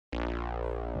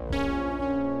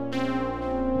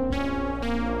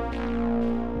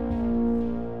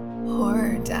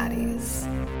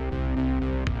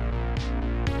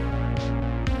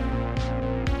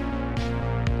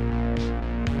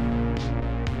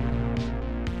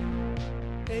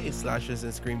Hey, slashers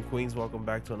and scream queens, welcome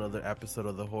back to another episode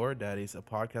of The Horror Daddies, a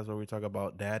podcast where we talk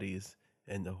about daddies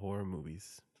and the horror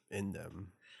movies in them.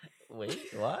 Wait,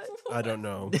 what? I don't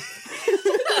know.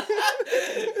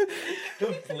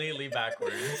 Completely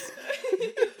backwards.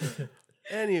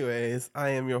 Anyways, I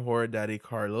am your horror daddy,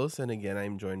 Carlos, and again,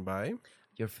 I'm joined by...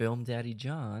 Your film daddy,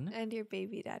 John. And your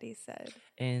baby daddy said.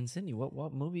 And Cindy,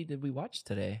 what movie did we watch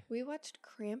today? We watched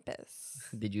Krampus.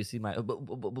 Did you see my...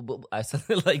 I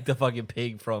sounded like the fucking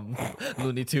pig from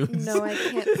Looney Tunes. No, I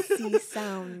can't see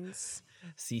sounds.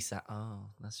 See sound. Oh,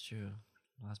 that's true.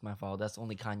 That's my fault. That's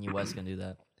only Kanye West can do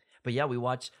that. But yeah, we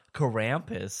watched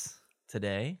Krampus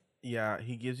today. Yeah,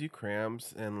 he gives you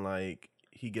cramps and like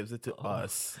he gives it to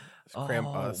us. It's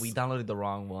Krampus. We downloaded the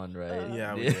wrong one, right?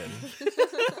 Yeah, we did.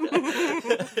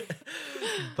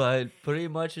 But pretty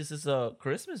much this is a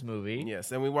Christmas movie.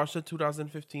 Yes, and we watched the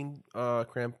 2015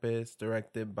 Krampus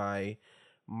directed by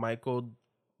Michael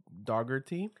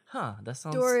Dougherty. Huh, that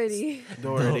sounds... Doherty.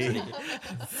 Sorry.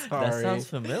 That sounds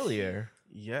familiar.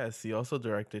 Yes, he also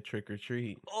directed Trick or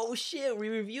Treat. Oh shit, we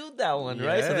reviewed that one,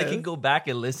 right? So they can Yes. go back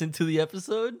and listen to the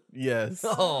episode? Yes.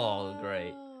 Oh,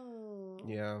 great. Oh.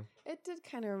 Yeah. It did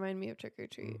kind of remind me of Trick or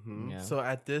Treat. Mhm. Yeah. So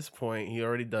at this point, he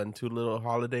already done 2 little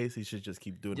holidays. He should just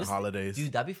keep doing Just- the holidays.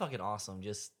 Dude, that'd be fucking awesome.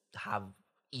 Just have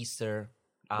Easter.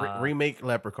 Remake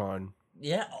Leprechaun.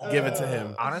 Yeah. Give it to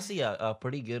him. Honestly, a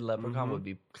pretty good Leprechaun Mhm. would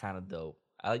be kind of dope.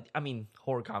 I mean,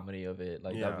 horror comedy of it.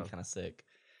 Like, that'd Yeah. be kind of sick.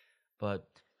 But...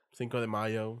 Cinco de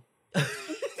Mayo.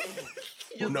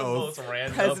 You're the knows? most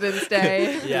random. President's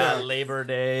Day. Yeah, Yeah. Labor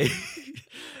Day.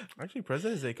 Actually,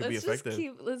 President's Day could be effective.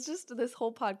 This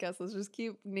whole podcast, let's just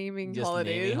keep naming Just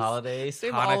holidays. naming holidays.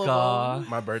 Name all of Hanukkah.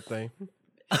 My birthday.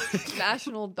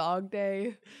 National Dog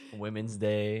Day. Women's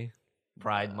Day.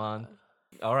 Pride Month.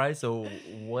 All right, so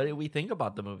what did we think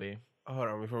about the movie? Hold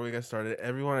on, before we get started,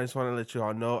 everyone, I just want to let you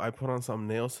all know I put on some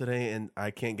nails today and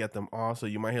I can't get them off, so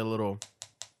you might hear a little.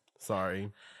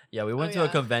 Sorry. Yeah, we went Oh, to a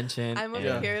yeah. convention. I'm over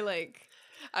Yeah. here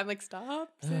I'm like, stop,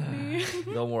 Sydney.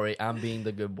 Don't worry, I'm being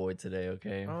the good boy today,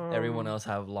 okay? Everyone else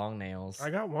have long nails. I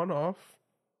got one off.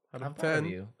 Out I'm of proud 10.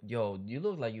 of you. Yo, you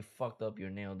look like you fucked up your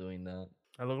nail doing that.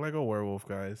 I look like a werewolf,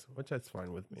 guys, which that's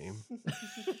fine with me.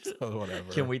 So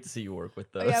whatever. Can't wait to see you work with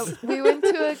Oh, those. yeah, we went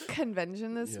to a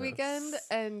convention this Yes. weekend,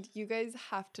 and you guys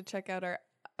have to check out our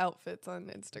outfits on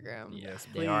Instagram. Yes,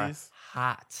 They are please.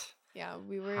 hot. Yeah,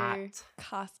 we were Hot.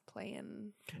 cosplaying.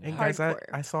 And guys, I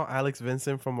Hardcore. saw Alex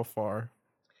Vincent from afar.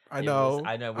 I It know. was-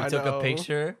 I know. We took a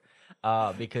picture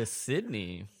because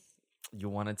Sydney, you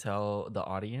want to tell the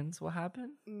audience what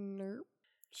happened? Nerp.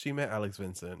 She met Alex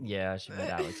Vincent. Yeah, she met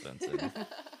Alex Vincent. and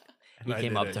He I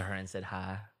came up didn't. to her and said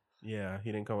hi. Yeah, he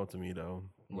didn't come up to me though.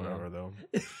 Whatever though.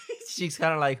 She's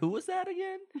kind of like, who was that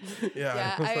again? Yeah.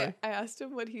 Yeah, I was I like, asked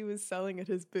him what he was selling at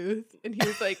his booth, and he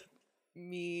was like,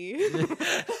 me.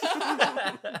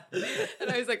 And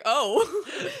I was like, oh.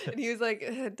 And he was like,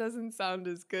 it doesn't sound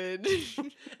as good.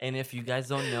 And if you guys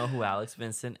don't know who Alex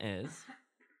Vincent is,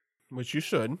 which you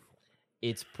should.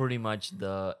 it's pretty much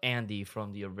the Andy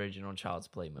from the original Child's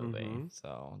Play movie. Mhm.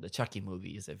 So the Chucky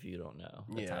movies, if you don't know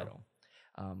the Yeah. title.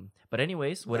 But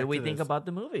anyways, what Back did we to think this. about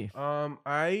the movie?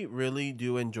 I really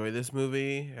do enjoy this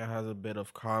movie. It has a bit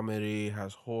of comedy,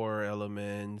 has horror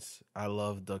elements. I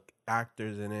love the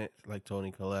actors in it, like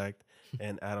Tony Collette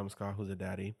and Adam Scott, who's a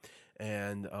daddy.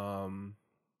 And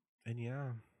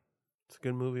yeah, it's a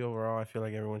good movie overall. I feel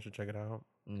like everyone should check it out.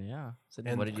 Yeah. So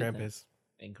And what did you think? Krampus.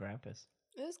 And Krampus.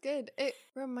 It was good. It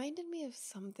reminded me of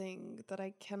something that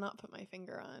I cannot put my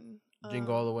finger on.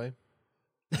 Jingle All the Way.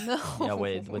 No. Yeah,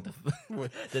 wait, with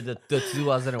Wait. the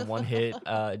 2001 hit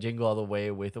Jingle All the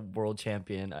Way with world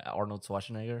champion Arnold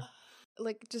Schwarzenegger.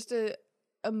 Like just a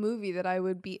movie that I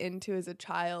would be into as a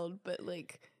child, but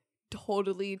like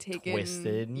totally taken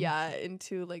Twisted.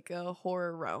 into like a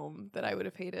horror realm that I would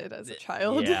have hated as a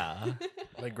child. Yeah.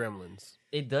 Like Gremlins.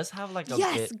 It does have like a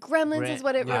Yes, bit... Gremlins is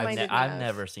what it I've reminded me I've of.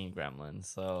 never seen Gremlins,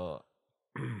 so...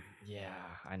 Yeah,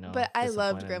 I know. But I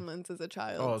loved Disappointed. Gremlins as a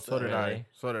child. Oh, so did I. Really?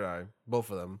 So did I. Both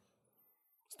of them.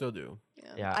 Still do.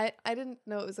 Yeah. I didn't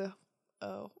know it was a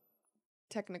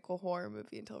technical horror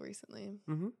movie until recently.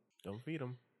 Mm-hmm. Don't feed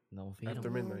them. No feed After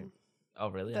 'em. midnight. Oh,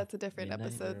 really? That's a different Midnight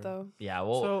episode, or- though. Yeah,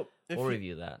 we'll So if we'll you-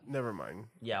 review that. Never mind.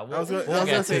 Yeah, I we'll, was gonna, we'll I was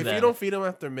get gonna to say if that. you don't feed them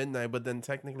after midnight, but then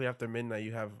technically after midnight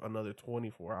you have another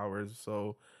 24 hours.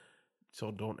 So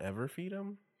don't ever feed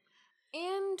them.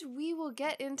 And we will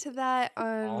get into that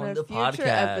on a the future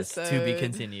podcast episode. to be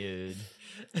continued.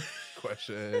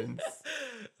 Questions.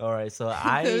 All right, so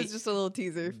It was just a little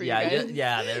teaser for yeah, you guys.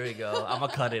 yeah, there we go. I'm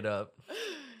gonna cut it up.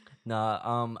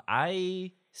 Nah,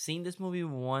 I seen this movie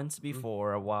once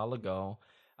before a while ago.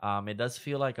 It does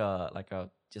feel like a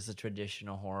just a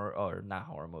traditional horror, or not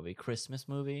horror movie, Christmas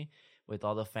movie with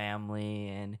all the family,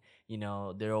 and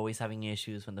they're always having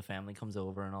issues when the family comes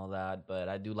over and all that. But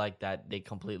I do like that they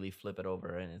completely flip it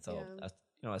over, and it's all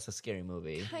it's a scary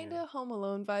movie. Kind of Home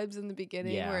Alone vibes in the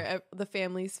beginning, Yeah. where the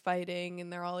family's fighting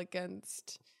and they're all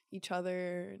against each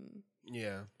other. And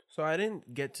Yeah. So I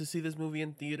didn't get to see this movie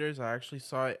in theaters. I actually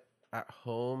saw it at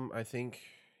home. I think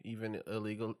even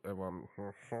illegal. I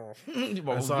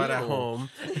saw it at home,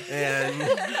 and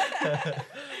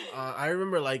I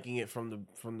remember liking it from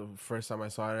the first time I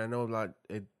saw it. I know that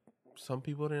it. Some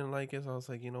people didn't like it, so I was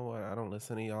like, you know what? I don't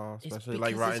listen to y'all, especially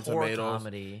like Rotten Tomatoes.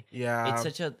 Comedy. Yeah,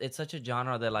 it's such a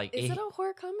genre that like. Is it a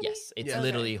horror comedy? Yes, it's Yeah.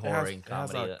 literally horror it and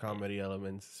has comedy. comedy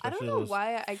elements. I don't especially know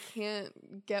why I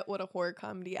can't get what a horror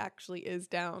comedy actually is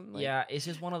down. Like, Yeah, it's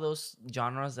just one of those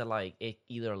genres that like it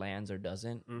either lands or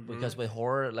doesn't. Mhm. Because with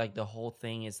horror, like the whole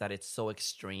thing is that it's so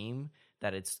extreme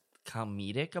that it's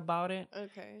comedic about it.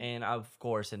 Okay. And of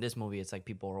course, in this movie, it's like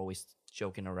people are always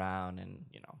joking around, and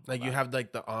like you have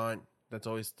like the aunt that's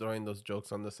always throwing those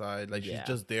jokes on the side. Like she's Yeah.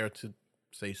 just there to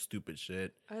say stupid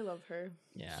shit. I love her.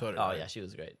 Yeah. So did Oh I. yeah, she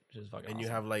was great. She was fucking. And you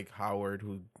awesome. have like Howard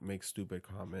who makes stupid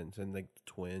comments, and like the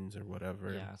twins or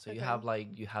whatever. Yeah, so Okay.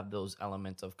 you have those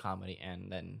elements of comedy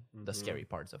and then the Mhm. scary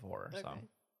parts of horror. So Okay.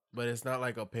 But it's not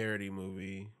like a parody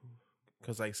movie,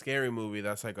 because like Scary Movie,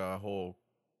 that's like a whole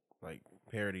like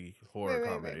parody horror Right,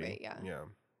 comedy. yeah. Yeah.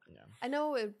 yeah. I know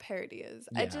what a parody is.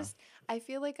 Yeah. I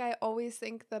feel like I always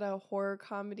think that a horror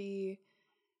comedy,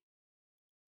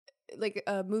 like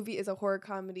a movie, is a horror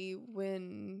comedy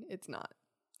when it's not.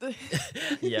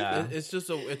 Yeah. It's just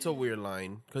it's a weird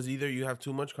line, because either you have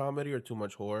too much comedy or too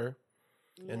much horror.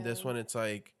 And this Yeah. one, it's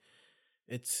like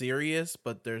it's serious,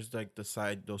 but there's like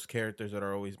those characters that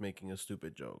are always making a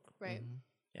stupid joke. Right. Mhm.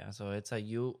 Yeah, so it's like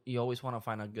you always want to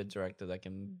find a good director that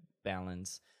can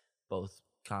balance both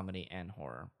comedy and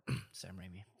horror. Sam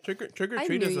Raimi. Trick or I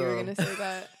Treat knew is you were gonna say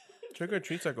that. Trick or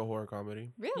Treat's like a horror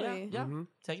comedy. Really? Yeah. Mhm.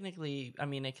 Technically, I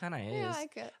mean, it kind of is.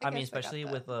 Yeah, I mean, guess especially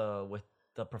got that. with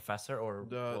the professor or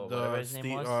The whatever his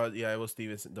name was. Yeah, it was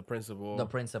Stevenson, the principal. The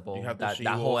principal. You have the That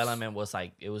whole she-wolves. element was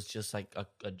like it was just like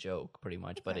a joke, pretty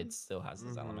much, but Okay. it still has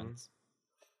its Mhm. elements.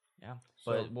 Yeah.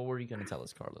 So- But what were you gonna tell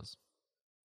us, Carlos?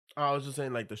 I was just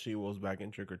saying, like the she-wolves back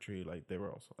in Trick or Treat, like they were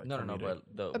also like No, comedic.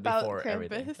 but About before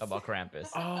everything Krampus. about Krampus.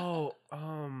 Oh,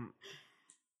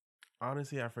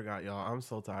 honestly, I forgot, y'all. I'm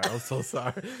so tired. I'm so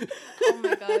sorry. Oh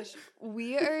my gosh,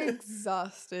 we are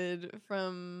exhausted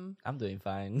from. I'm doing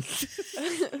fine.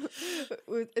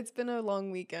 It's been a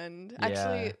long weekend. Yeah.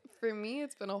 Actually, for me,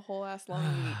 it's been a whole ass long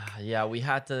week. Yeah, we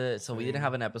had to. So we didn't Same.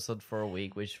 have an episode for a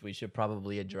week, which we should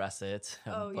probably address it.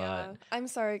 Oh but yeah, I'm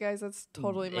sorry guys. That's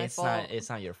totally my it's fault. It's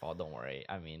not your fault. Don't worry.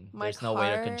 I mean, My there's no way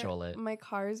to car- control it. My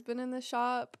car's been in the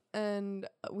shop, and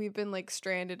we've been like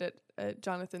stranded at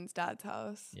Jonathan's dad's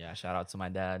house. Yeah, shout out to my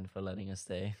dad for letting us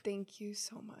stay. Thank you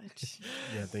so much.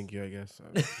 Yeah, thank you. I guess.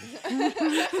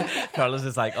 Carlos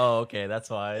is like, oh, okay, that's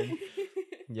fine.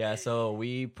 Yeah, so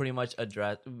we pretty much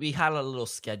we had a little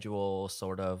schedule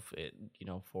sort of,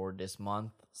 for this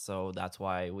month. So that's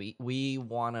why we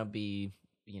want to be,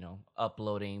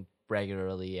 uploading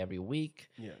regularly every week.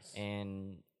 Yes.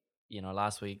 And,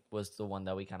 last week was the one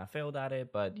that we kind of failed at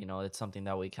it, but, it's something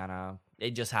that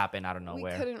it just happened out of We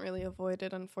nowhere. couldn't really avoid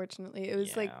it, unfortunately. It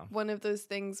was like Yeah. one of those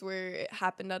things where it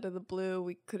happened out of the blue.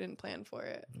 We couldn't plan for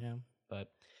it. Yeah, but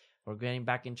we're getting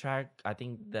back in track. I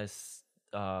think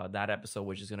that episode,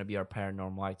 which is going to be our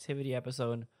paranormal activity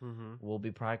episode, Mm-hmm. will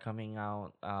be probably coming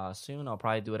out soon. I'll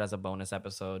probably do it as a bonus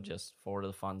episode just for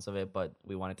the funs of it, but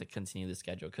we wanted to continue the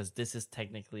schedule because this is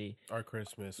technically, Our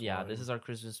Christmas. yeah, one. this is our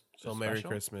Christmas So Merry special.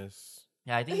 Christmas.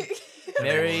 Yeah, I think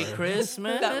Merry Lord.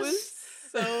 Christmas. That was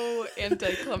so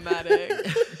anticlimactic.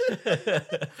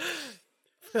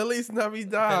 Feliz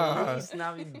Navidad. Feliz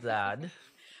Navidad.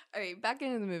 All right, back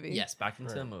into the movie. Yes, back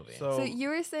into the Right. movie. So you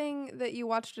were saying that you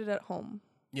watched it at home.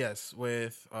 Yes,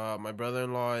 with my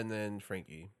brother-in-law and then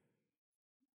Frankie.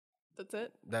 That's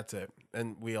it? That's it,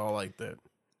 and we all liked it.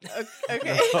 Okay.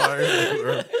 That's all I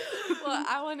remember. Well,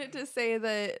 I wanted to say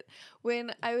that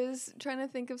when I was trying to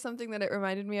think of something that it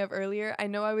reminded me of earlier, I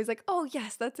know I was like, oh,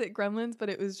 yes, that's it, Gremlins, but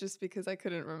it was just because I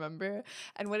couldn't remember.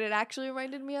 And what it actually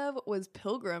reminded me of was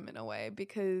Pilgrim in a way,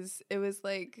 because it was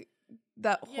like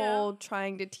that whole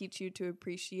trying to teach you to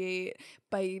appreciate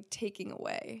by taking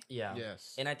away. yeah.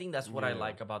 Yes. And I think that's what I Yeah.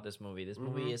 like about this movie. This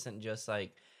movie Mhm. isn't just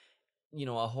like,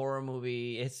 a horror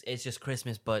movie. It's just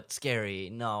Christmas but scary.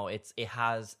 No, it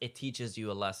teaches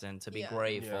you a lesson to be Yeah.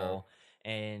 grateful,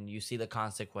 and you see the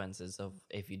consequences of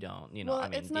if you don't. Well, I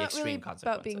mean, it's the not extreme really consequences.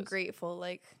 about being grateful.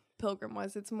 Like, Pilgrim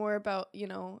was. It's more about,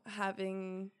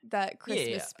 having that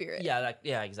Christmas spirit.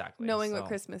 Yeah, exactly. Knowing what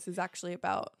Christmas is actually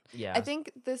about. Yeah. I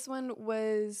think this one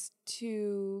was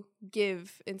to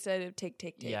give instead of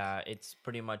take. Yeah, it's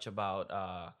pretty much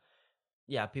about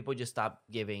people just stop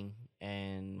giving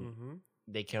and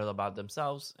they cared about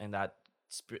themselves, and that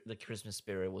the Christmas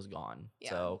spirit was gone. Yeah.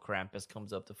 So Krampus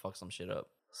comes up to fuck some shit up.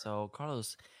 So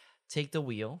Carlos, take the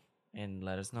wheel and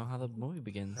let us know how the movie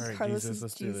begins. All right, Carlos Jesus,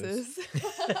 let's do this.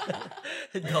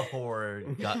 The horror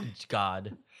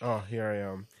god. Oh, here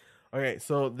I am. Okay,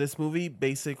 so this movie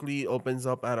basically opens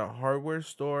up at a hardware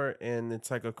store, and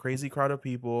it's like a crazy crowd of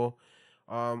people.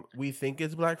 We think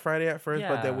it's Black Friday at first,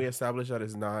 but then we establish that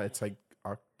it's not. It's like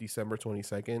December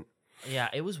 22nd. Yeah,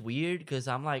 it was weird because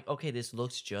I'm like, okay, this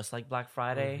looks just like Black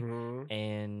Friday,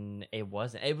 and it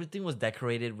wasn't. Everything was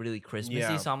decorated really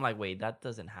Christmassy, so I'm like, wait, that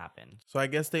doesn't happen. So I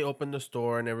guess they opened the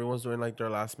store, and everyone's doing like their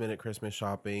last minute Christmas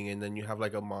shopping, and then you have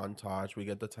like a montage. We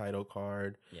get the title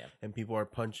card, and people are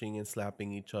punching and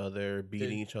slapping each other,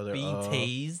 beating each other being up.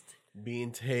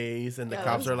 Being tased, and the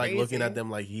cops are like looking at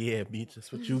them like, yeah, bitch,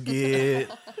 that's what you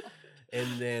get.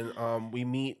 And then we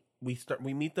meet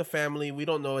the family. We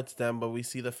don't know it's them, but we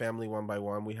see the family one by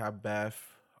one. We have Beth,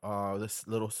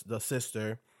 the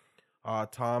sister,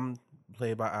 Tom,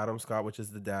 played by Adam Scott, which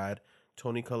is the dad,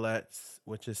 Toni Collette,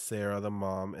 which is Sarah, the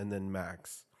mom, and then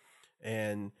Max.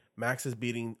 And Max is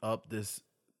beating up this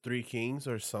Three Kings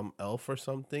or some elf or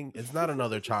something. It's not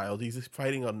another child. He's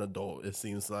fighting an adult, it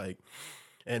seems like.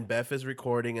 And Beth is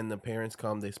recording, and the parents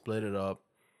come. They split it up,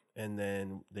 and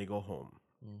then they go home.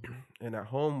 And at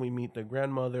home, we meet the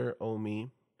grandmother, Omi,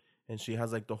 and she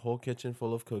has like the whole kitchen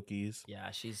full of cookies.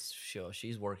 Yeah, she's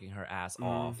working her ass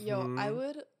off. Yo, I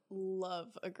would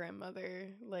love a grandmother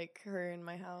like her in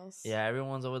my house. Yeah,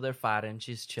 everyone's over there fighting.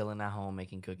 She's chilling at home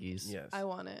making cookies. Yes, I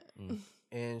want it.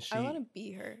 And I want to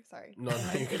be her. Sorry. No,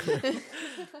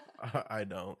 I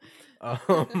don't.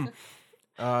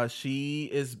 She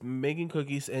is making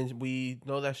cookies, and we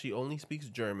know that she only speaks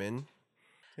German.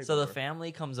 So the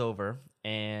family comes over,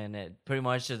 and pretty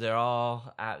much they're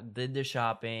all did their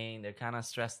shopping. They're kind of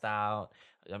stressed out.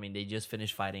 I mean, they just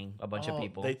finished fighting a bunch of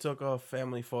people. They took a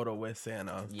family photo with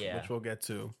Santa, which we'll get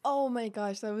to. Oh my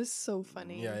gosh, that was so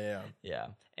funny. Yeah.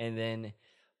 And then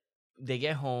they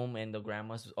get home, and the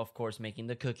grandma's, of course, making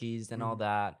the cookies and all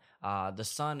that. The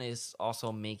son is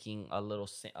also making a little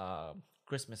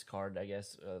Christmas card, I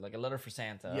guess, like a letter for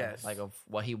Santa, like of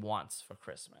what he wants for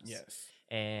Christmas. Yes.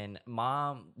 And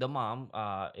the mom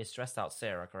is stressed out.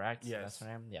 Sarah, correct? Yes. That's her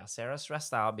name? Yeah, Sarah's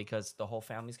stressed out because the whole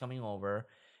family's coming over,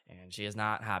 and she is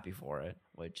not happy for it,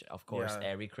 which, of course,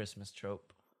 every Christmas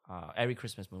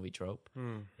movie trope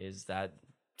is that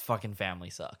fucking family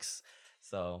sucks.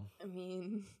 So, I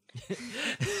mean,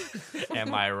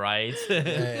 am I right?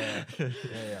 Yeah.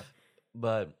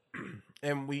 But,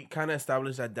 and we kind of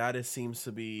established that Dad seems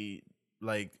to be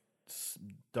like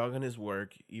dug in his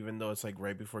work, even though it's like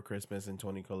right before Christmas. And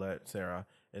Toni Collette, Sarah,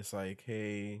 it's like,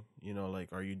 hey, like,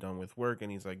 are you done with work? And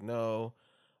he's like, no.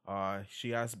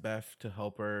 She asked Beth to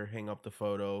help her hang up the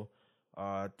photo.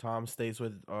 Tom stays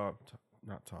with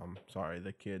not Tom, sorry,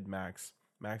 the kid, Max.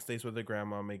 Max stays with the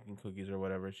grandma making cookies or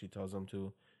whatever. She tells him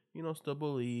to, still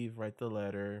believe, write the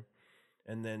letter.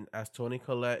 And then as Toni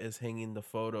Collette is hanging the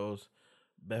photos,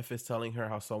 Beth is telling her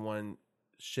how someone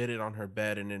shitted on her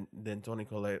bed, and then Toni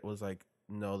Collette was like,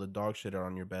 no, the dog shitted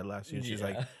on your bed last year. She's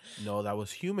like, no, that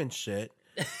was human shit,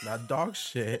 not dog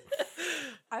shit.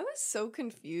 I was so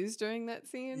confused during that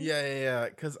scene. Yeah.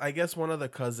 Because I guess one of the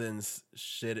cousins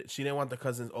shitted. She didn't want the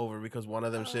cousins over because one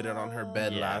of them shitted on her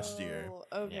bed last year.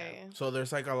 Okay. Yeah. So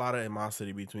there's like a lot of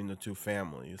animosity between the two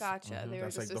families. Gotcha. They were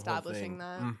just like establishing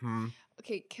that.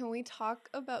 Okay, can we talk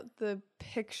about the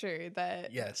picture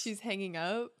that she's hanging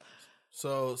up?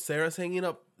 So Sarah's hanging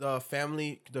up the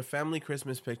family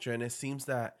Christmas picture, and it seems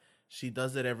that she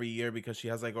does it every year because she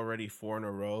has like already 4 in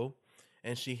a row,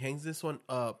 and she hangs this one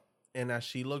up. And as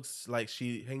she looks, like,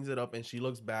 she hangs it up and she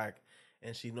looks back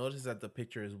and she notices that the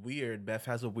picture is weird. Beth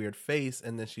has a weird face,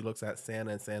 and then she looks at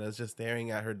Santa, and Santa's just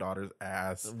staring at her daughter's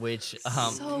ass. Which,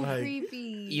 so like,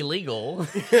 creepy. Illegal.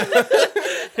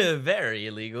 Very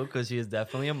illegal, because she is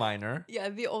definitely a minor. Yeah,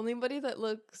 the only person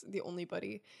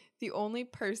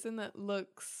that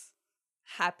looks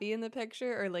happy in the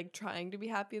picture, or like trying to be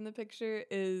happy in the picture,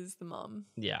 is the mom.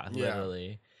 Yeah,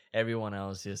 literally. Everyone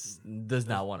else just does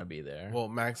not want to be there. Well,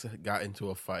 Max got into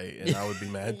a fight, and I would be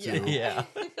mad too. Yeah.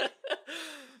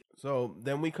 So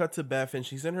then we cut to Beth, and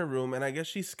she's in her room, and I guess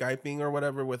she's Skyping or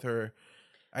whatever with her.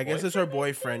 I guess it's her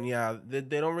boyfriend. Yeah, they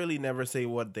don't really never say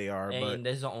what they are. And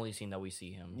this is the only scene that we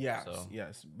see him. Yes,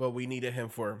 yes. But we needed him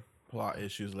for plot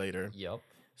issues later. Yep.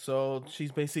 So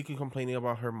she's basically complaining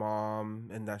about her mom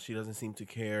and that she doesn't seem to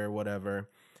care, whatever.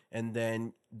 And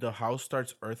then the house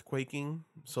starts earthquaking.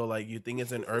 So like you think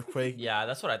it's an earthquake. Yeah,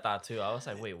 that's what I thought too. I was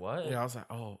like, wait, what? Yeah, I was like,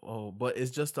 oh, but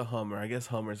it's just a Hummer. I guess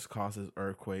Hummers causes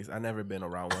earthquakes. I've never been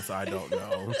around one, so I don't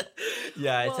know.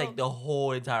 Yeah, it's Well- like the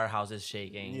whole entire house is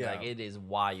shaking. Yeah. Like it is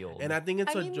wild. And I think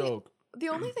it's I a mean, joke. The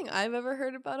only thing I've ever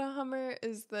heard about a Hummer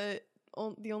is that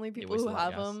the only It people wastes who a lot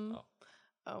of have gas. them. Oh.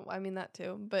 Oh, I mean that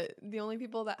too. But the only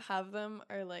people that have them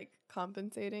are like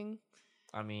compensating.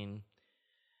 I mean,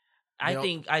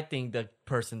 They I think the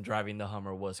person driving the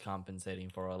Hummer was compensating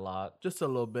for a lot. Just a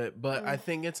little bit, but I Mm.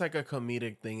 think it's like a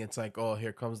comedic thing. It's like, oh,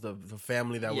 here comes the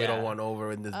family that we Yeah. don't want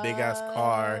over in this big ass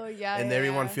car, Oh, yeah, and yeah,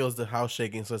 everyone yeah. feels the house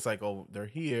shaking. So it's like, oh, they're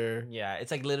here. Yeah, it's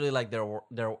like literally like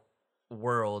their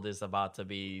world is about to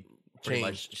be pretty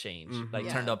much changed, Mhm. like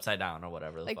Yeah. turned upside down or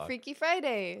whatever. The Like fuck. Freaky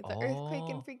Friday, the earthquake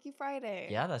Oh. in Freaky Friday.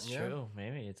 Yeah, that's Yeah. true.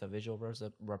 Maybe it's a visual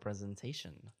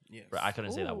representation. Yes, I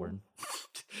couldn't say that Ooh. word.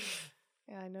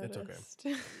 Yeah, I It's noticed.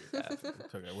 okay. Yeah.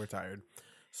 It's okay. We're tired.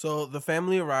 So the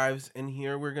family arrives, and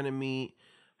here we're gonna meet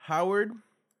Howard,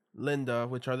 Linda,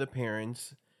 which are the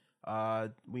parents.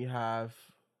 We have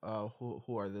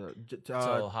who are the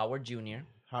So Howard Jr.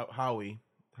 Howie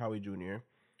Jr.,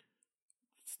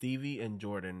 Stevie, and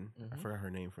Jordan. I Mhm. forgot her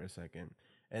name for a second.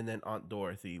 And then Aunt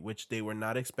Dorothy, which they were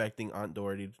not expecting Aunt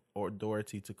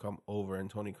Dorothy to come over, and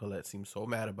Tony Collette seems so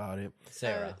mad about it.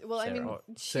 Sarah. Well, I mean, Oh,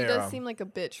 she Sarah. does seem like a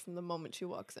bitch from the moment she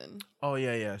walks in. Oh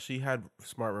yeah, she had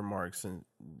smart remarks, and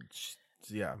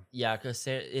yeah, Yeah, because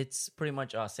it's pretty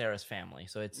much Sarah's family.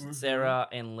 So it's Mhm. Sarah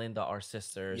and Linda are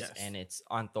sisters, Yes. and it's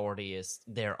Aunt Dorothy is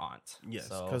their aunt. yes,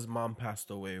 So, because mom passed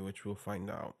away, which we'll find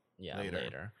out. yeah, later.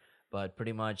 later. But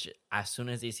pretty much as soon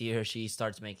as they see her, she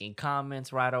starts making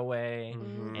comments right away.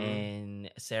 Mhm.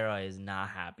 And Sarah is not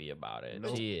happy about it.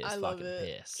 Nope. She is I love fucking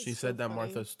it. pissed. She It's said so that funny.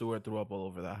 Martha Stewart threw up all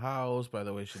over the house by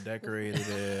the way she decorated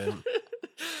it.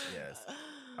 Yes.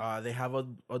 They have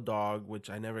a dog, which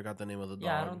I never got the name of the dog.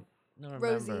 Yeah, I don't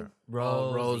remember.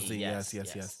 Rosie. Rosie,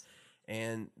 yes.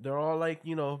 And they're all like,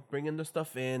 bringing the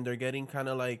stuff in. They're getting kind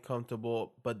of like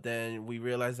comfortable. But then we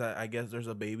realize that I guess there's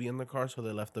a baby in the car. So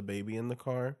they left the baby in the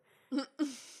car.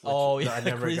 Oh, which yeah, I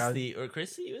never got.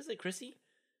 Chrissy? Was it Chrissy?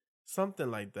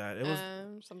 Something like that. It was.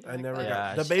 Something I like never that.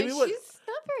 Yeah, got. The baby And was. she's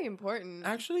not very important.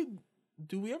 Actually,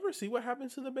 do we ever see what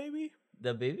happens to the baby?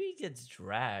 The baby gets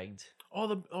dragged.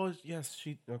 Yes,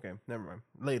 okay, never mind.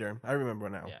 Later. I remember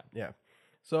now. Yeah. Yeah.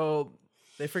 So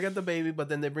they forget the baby, but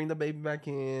then they bring the baby back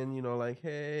in, like,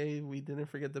 hey, we didn't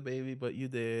forget the baby, but you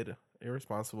did.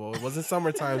 Irresponsible. It wasn't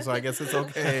summertime, so I guess it's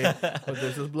okay. But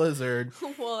this is blizzard.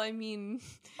 Well, I mean,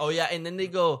 Oh yeah, and then they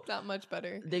go, not much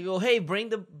better. hey,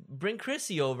 bring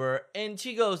Chrissy over, and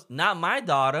she goes, not my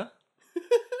daughter.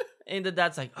 And the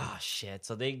dad's like, oh shit.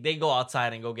 So they go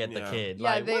outside and go get the Yeah. kid.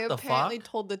 Yeah, Like, they what the apparently fuck?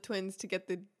 told the twins to get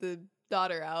the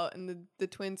daughter out, and the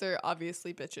twins are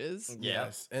obviously bitches. Yeah.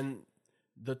 Yes. And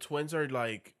the twins are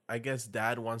like, I guess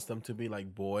dad wants them to be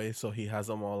like boys, so he has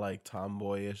them all like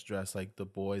tomboyish, dressed like the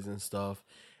boys and stuff.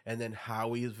 And then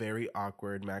Howie is very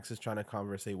awkward. Max is trying to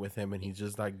conversate with him, and he's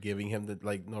just like giving him the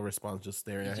no response, just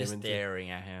staring He's at just him.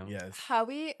 staring at him. Yes.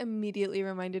 Howie immediately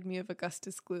reminded me of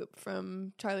Augustus Gloop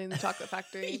from Charlie and the Chocolate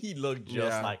Factory. He looked just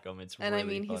Yeah. like him. It's And really I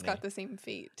mean, he's funny. got the same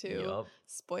feet too. Yup.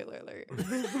 Spoiler alert.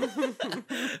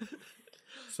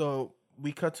 So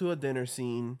we cut to a dinner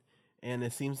scene, and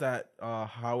it seems that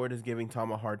Howard is giving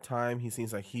Tom a hard time. He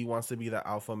seems like he wants to be the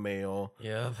alpha male.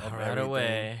 Yep, of right everything.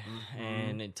 away.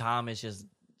 Mhm. And Tom is just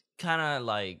kind of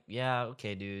like, yeah,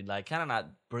 okay, dude. Like, kind of not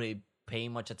really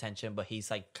paying much attention, but he's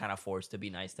like kind of forced to be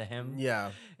nice to him.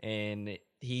 Yeah. And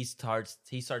he starts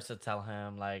to tell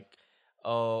him like,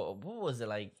 oh, what was it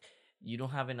like? You don't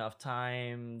have enough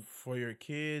time. For your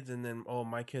kids, and then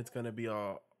my kid's gonna be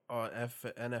a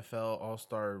NFL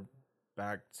All-Star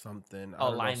back something. I Oh,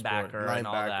 don't know, sport. linebacker and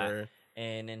all that.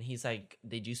 And then he's like,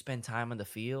 did you spend time in the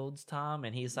fields, Tom?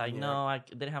 And he's like, Yeah. no, I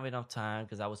didn't have enough time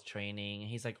because I was training. And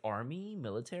he's like, Army,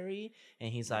 military?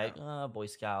 And he's like, Boy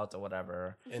Scouts or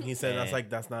whatever. And he said And-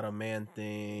 that's not a man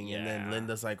thing. And then Yeah.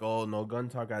 Linda's like, oh, no gun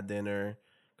talk at dinner.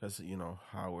 Because,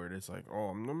 Howard is like, oh,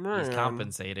 I'm the man. He's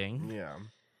compensating. Yeah.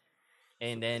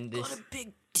 And then this... Got a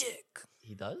big dick.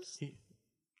 He does?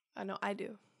 I know, I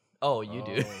do. Oh, you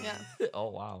do? Oh. Yeah. Oh,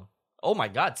 wow. Oh, my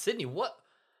God. Sydney, what?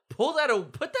 Put that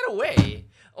away.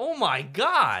 Oh, my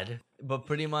God. But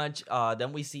pretty much,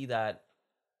 then we see that...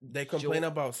 They complain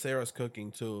about Sarah's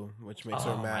cooking, too, which makes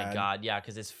her Oh, mad. my God. Yeah,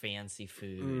 because it's fancy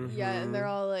food. Mhm. Yeah, and they're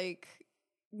all like,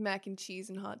 mac and cheese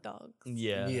and hot dogs.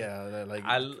 Yeah. Yeah, like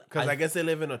I because I guess they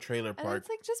live in a trailer And park, it's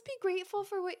like, just be grateful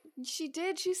for what she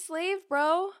did. She slaved,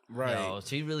 bro. right? No,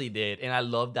 she really did. And I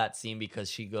love that scene because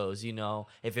she goes,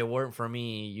 if it weren't for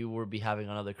me, you would be having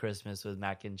another Christmas with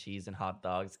mac and cheese and hot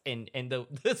dogs. And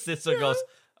the sister goes,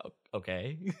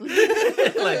 okay.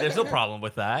 Like, there's no problem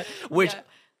with that. Which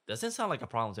doesn't sound like a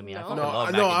problem to me. I No.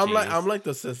 fucking No, love no, mac and cheese. I'm like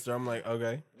the sister. I'm like,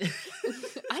 okay,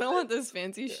 I don't want this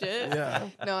fancy shit. yeah.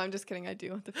 No, I'm just kidding. I do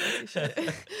want the fancy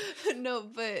shit. No,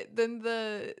 but then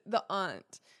the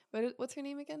aunt. What's her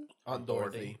name again? Aunt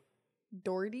Dorothy.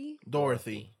 Dorothy?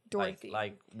 Dorothy. Dorothy.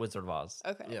 Like Wizard of Oz.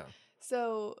 Okay. Yeah.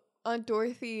 So Aunt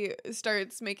Dorothy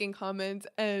starts making comments,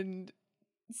 and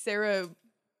Sarah,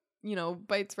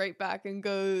 bites right back and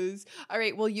goes, "All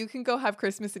right, well, you can go have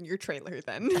Christmas in your trailer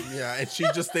then." Yeah, and she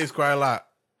just stays quiet a lot.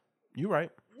 You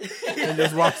right. And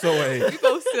just walks away. We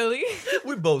both silly.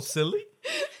 We're both silly.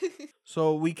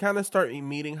 So we kind of start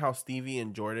meeting how Stevie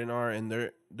and Jordan are, and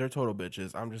they're total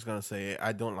bitches. I'm just gonna say it.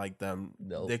 I don't like them.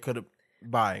 No. They could have.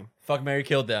 Bye. Fuck, Mary,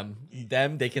 kill them.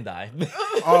 Them, they can die.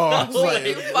 Oh, I was like,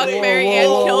 You fuck, marry, and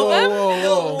kill them?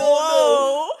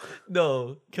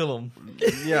 No, kill them.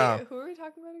 Yeah, Wait, who are we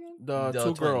talking about again? the The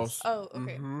two twins. girls. Oh,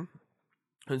 okay. Mhm.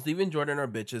 And Steve and Jordan are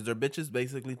bitches. They're bitches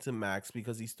basically to Max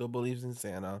because he still believes in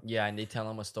Santa. Yeah, and they tell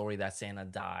him a story that Santa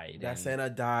died. That and- Santa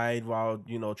died while,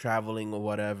 traveling or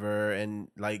whatever. And,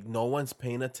 like, no one's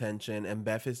paying attention. And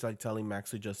Beth is, like, telling Max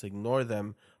to just ignore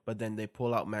them. But then they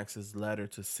pull out Max's letter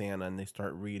to Santa and they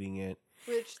start reading it.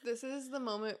 Which, this is the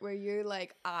moment where you're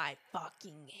like, I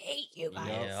fucking hate you guys.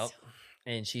 Yep.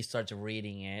 And she starts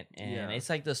reading it, and Yeah. it's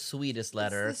like the sweetest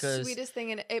letter. It's the sweetest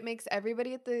thing, and it makes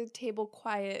everybody at the table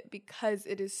quiet because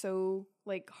it is so,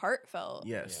 like, heartfelt.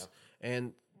 Yes.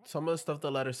 And some of the stuff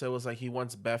the letter said was, like, he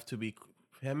wants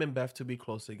him and Beth to be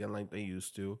close again like they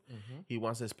used to. Mhm. He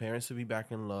wants his parents to be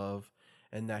back in love.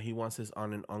 And that he wants his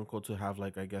aunt and uncle to have,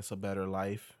 like, I guess, a better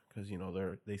life. Because,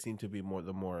 they seem to be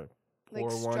the more Like, poor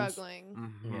ones. struggling.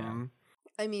 Mhm. Yeah.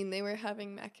 I mean, they were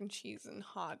having mac and cheese and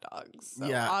hot dogs. So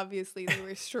Yeah. obviously they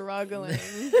were struggling.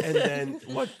 And then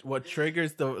what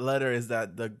triggers the letter is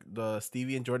that the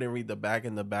Stevie and Jordan read the back,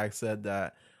 and the back said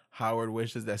that Howard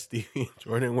wishes that Stevie and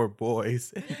Jordan were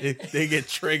boys. They get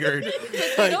triggered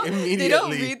immediately. They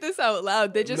don't read this out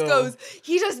loud. They just No. goes,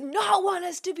 he does not want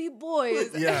us to be boys.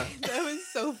 Yeah. That was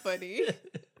so funny.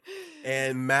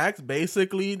 And Max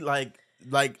basically He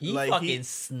like fucking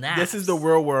snaps. this is the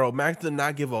real world. Max did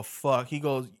not give a fuck. He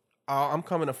goes, I'm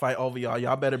coming to fight over y'all.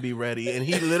 Y'all better be ready. And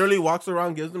he literally walks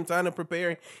around, gives them time to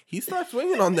prepare. He starts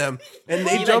swinging on them, and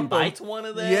they He jump like him. bites one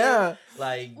of them. Yeah.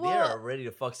 Like Well, they're ready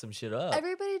to fuck some shit up.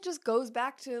 Everybody just goes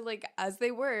back to, like, as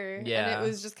they were. Yeah. And it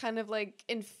was just kind of, like,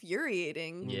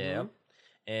 infuriating. Yeah.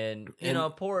 And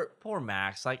And- poor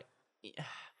Max. Like,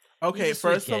 Okay, He's a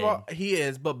sweet first of all, kid. he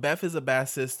is, but Beth is a bad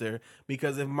sister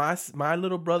because if my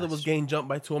little brother was getting jumped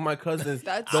by two of my cousins,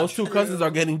 That's those two true. cousins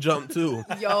are getting jumped too.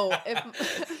 Yo,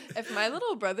 if my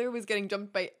little brother was getting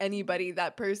jumped by anybody,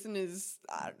 that person is,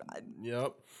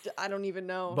 Yep. I don't even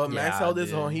know. But Max Yeah, held his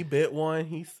dude. own. He bit one.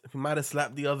 He might have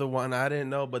slapped the other one. I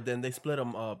didn't know, but then they split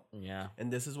them up. yeah.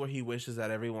 And this is where he wishes that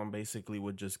everyone basically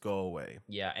would just go away.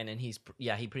 Yeah, and then he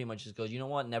pretty much just goes, you know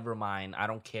what? Never mind. I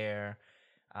don't care.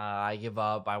 I give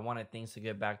up. I wanted things to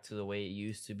get back to the way it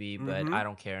used to be, but Mhm. I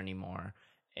don't care anymore.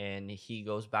 And he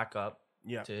goes back up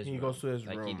Yeah, to his he room. goes to his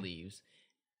like room. he leaves.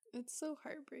 It's so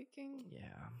heartbreaking.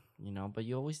 Yeah, but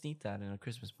you always need that in a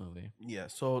Christmas movie. Yeah,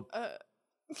 so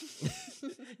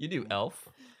You do Elf.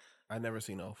 I never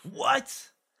seen Elf.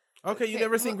 What? Okay, you Okay,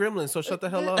 never seen Gremlins, so shut the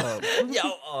hell up.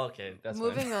 Yo, okay, that's fine.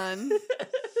 Moving on.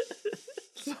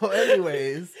 So,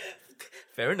 anyways,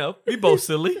 Fair enough. We both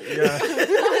silly. yeah.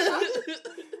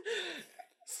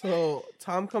 So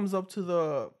Tom comes up to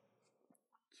the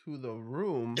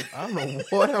room. I don't know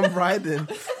what I'm writing.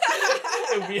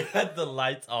 We had the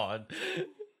lights on.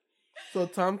 So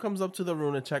Tom comes up to the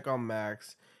room to check on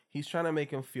Max. He's trying to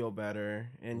make him feel better,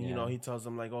 and Yeah. he tells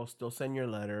him like, "Oh, still send your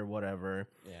letter, whatever."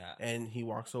 Yeah. And he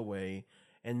walks away.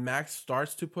 And Max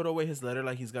starts to put away his letter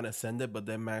like he's gonna send it, but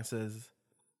then Max says,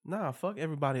 "Nah, fuck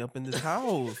everybody up in this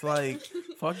house. Like,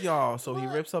 fuck y'all." So he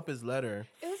Well, rips up his letter.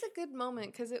 It was a good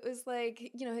moment because it was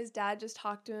like, his dad just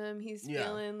talked to him. He's Yeah.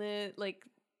 feeling it. Like,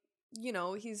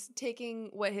 he's taking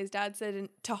what his dad said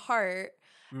to heart.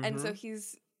 And so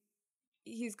Mhm.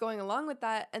 he's going along with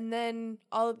that. And then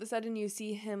all of a sudden you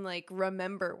see him, like,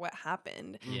 remember what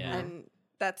happened. Yeah. And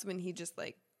that's when he just,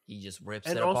 like, He just rips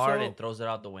And it apart also- and throws it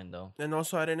out the window. And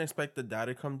also, I didn't expect the dad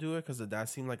to come do it because the dad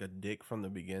seemed like a dick from the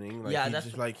beginning. Like, Yeah, he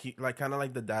that's- just he kind of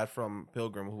like the dad from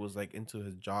Pilgrim who was like into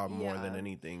his job more than Yeah.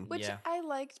 anything. which Yeah. I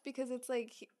liked because it's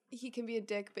like he can be a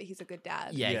dick, but he's a good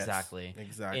dad. Yeah, Yes, exactly.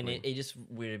 exactly. And it just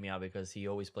weirded me out because he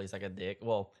always plays like a dick.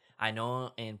 Well, I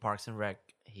know in Parks and Rec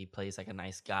he plays like a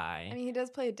nice guy. I mean, he does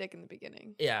play a dick in the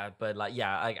beginning. Yeah, but like,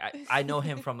 yeah, I know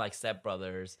him from like Step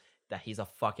Brothers, that he's a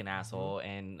fucking asshole,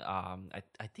 and I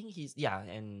think he's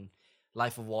in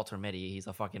Life of Walter Mitty, he's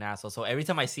a fucking asshole. So every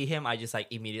time I see him, I just like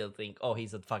immediately think, oh,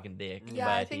 he's a fucking dick. Yeah,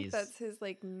 but I think that's his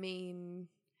like main.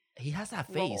 he has that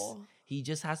face. role. He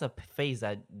just has a face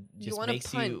that You just want to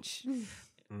makes punch.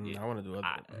 I want to do it.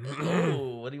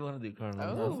 oh, what do you want to do, Carlos?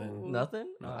 Oh. Nothing.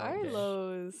 Oh, okay.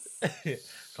 Carlos.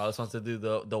 Carlos wants to do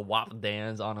the WAP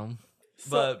dance on him. So,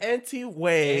 But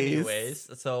anyways,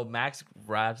 so Max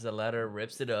grabs the letter,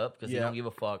 rips it up because he Yeah. don't give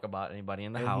a fuck about anybody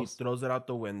in the and house, he throws it out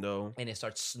the window. and it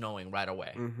starts snowing right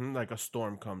away. Like a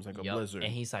storm comes, like a Yup. blizzard.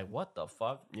 And he's like, "What the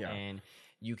fuck?" Yeah. And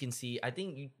you can see. I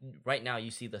think right now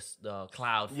you see the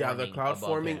cloud. Yeah, the forming cloud above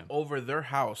forming him. over their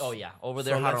house. Oh yeah, over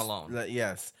their house alone.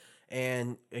 Yes.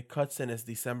 And it cuts in. It's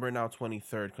December now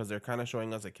 23rd because they're kind of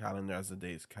showing us a calendar as the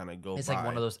days kind of go It's by. like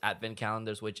one of those advent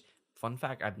calendars. Which, fun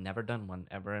fact, I've never done one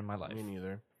ever in my life. Me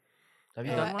neither. Have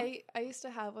you done one? I used to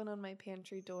have one on my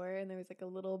pantry door, and there was like a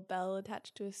little bell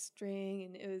attached to a string,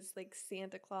 and it was like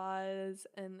Santa Claus,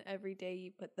 and every day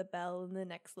you put the bell in the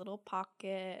next little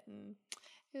pocket, and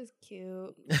it was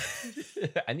cute.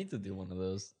 I need to do one of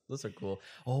those. Those are cool.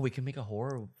 Oh, we can make a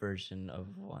horror version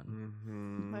of one.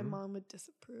 Mm-hmm. My mom would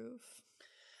disapprove.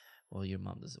 Well, your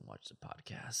mom doesn't watch the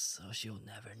podcast, so she'll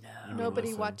never know. Nobody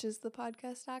listen. watches the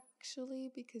podcast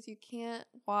actually because you can't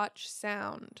watch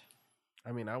sound.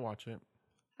 I mean, I watch it.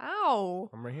 Ow.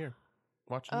 I'm right here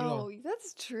watching you Oh, all.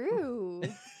 that's true.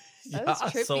 That Y'all was are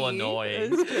trippy. so annoying.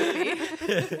 That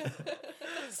was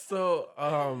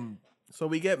trippy. So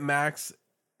we get Max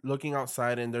looking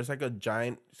outside, and there's like a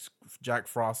giant Jack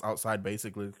Frost outside,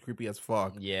 basically creepy as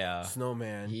fuck. Yeah.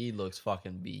 Snowman. He looks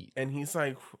fucking beat. And he's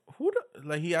like,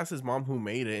 like he asked his mom who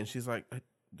made it, and she's like,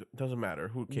 doesn't matter,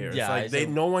 who cares? Yeah, like it's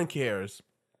no one cares.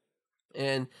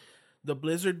 And the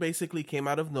blizzard basically came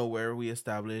out of nowhere. We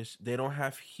established they don't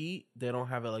have heat, they don't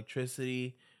have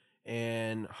electricity,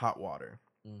 and hot water.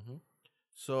 Mm-hmm.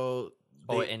 So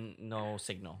And no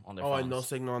signal on their phones. and no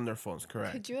signal on their phones.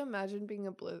 Correct. Could you imagine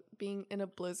being in a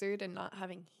blizzard and not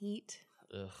having heat?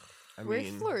 Ugh. We're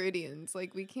Floridians.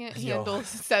 Like, we can't Yo, handle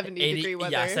 70-degree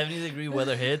weather. Yeah, 70-degree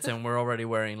weather hits, and we're already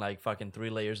wearing like fucking 3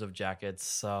 layers of jackets.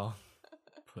 So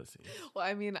Pussy. Well,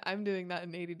 I mean, I'm doing that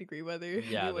in 80-degree weather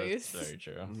yeah, anyways. that's very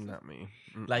true. Not me.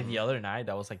 Like the other night,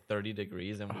 that was like 30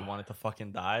 degrees, and we wanted to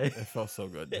fucking die. It felt so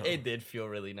good. Huh? It did feel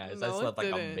really nice. No, I it slept like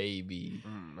a didn't. baby.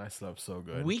 I slept so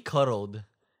good. We cuddled,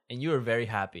 and you were very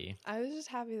happy. I was just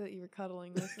happy that you were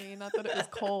cuddling with me, not that it was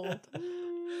cold.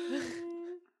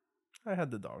 I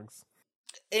had the dogs.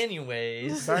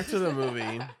 Anyways, Back to the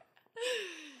movie.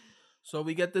 So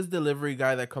we get this delivery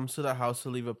guy that comes to the house to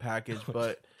leave a package,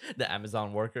 but the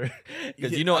Amazon worker,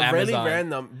 because Amazon really Amazon.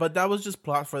 random. But that was just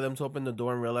plot for them to open the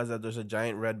door and realize that there's a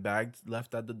giant red bag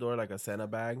left at the door, like a Santa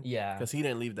bag. Yeah, Because he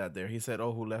didn't leave that there. He said,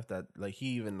 "Oh, who left that?" Like he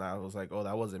even was like, "Oh,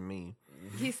 that wasn't me."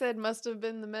 He said must have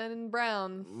been the men in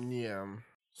brown. Yeah.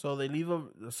 So they leave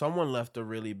someone left a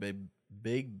really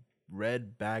big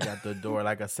red bag at the door,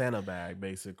 like a Santa bag,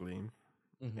 basically.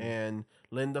 Mhm. And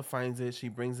Linda finds it. She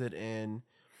brings it in.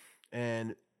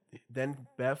 And then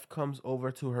Beth comes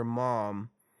over to her mom.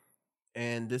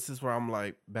 And this is where I'm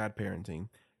like, bad parenting.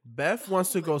 Beth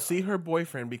wants to go see her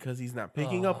boyfriend because he's not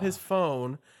picking up his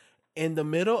phone in the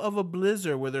middle of a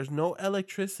blizzard where there's no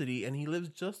electricity. And he lives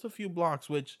just a few blocks,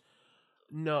 which,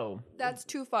 no. That's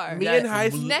too far. Me That's in high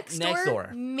school. Next Next door,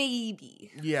 door.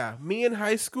 maybe. Yeah. Me in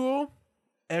high school,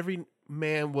 every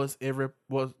man was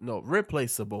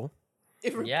replaceable.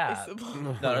 Yeah.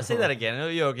 Irreplaceable. No, let's say that again. Oh,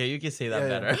 you okay? You can say that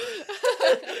Yeah,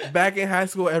 better. Back in high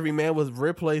school, every man was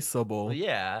replaceable.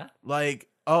 Yeah. Like,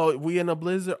 oh, we in a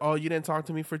blizzard. Oh, you didn't talk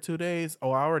to me for 2 days.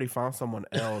 Oh, I already found someone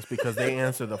else because they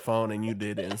answered the phone and you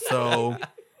didn't. So,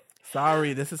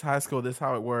 sorry, this is high school. This is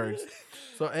how it works.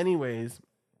 So, anyways,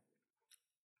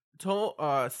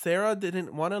 Sarah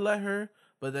didn't want to let her,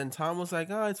 but then Tom was like,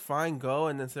 "Oh, it's fine, go."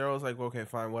 And then Sarah was like, "Okay,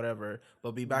 fine, whatever,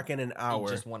 but be back in an hour."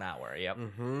 Just 1 hour. Yep.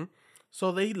 Mm-hmm.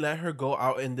 So they let her go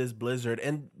out in this blizzard,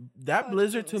 and that God,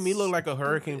 blizzard that to was me looked like a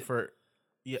hurricane stupid.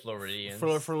 for Floridians.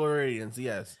 For Floridians,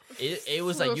 yes. It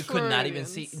was like you could not even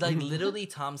see. Floridians. Like literally,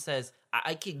 Tom says,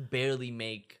 "I can barely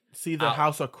make See the out.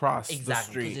 house across the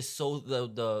Exactly street. because it's so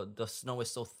the snow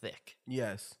is so thick."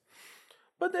 Yes,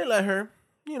 but they let her.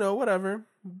 Whatever.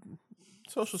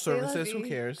 Social C'est la services. Who vie.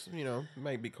 cares?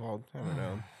 Might be called. I don't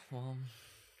know. Well,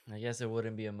 I guess it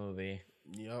wouldn't be a movie.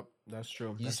 Yep, that's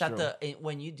true. You That's just have true. to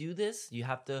when you do this, you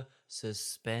have to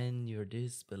Suspend your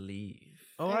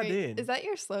disbelief. Oh, I Alright, did. Is that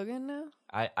your slogan now?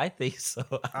 I think so.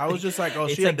 I was think just like, oh,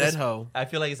 it's she a like dead this- hoe. I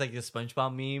feel like it's like a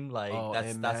SpongeBob meme. Like Oh,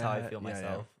 and that's how I Matt- feel yeah,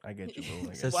 myself. Yeah. I get you, boo. I get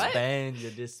What? Suspend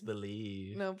your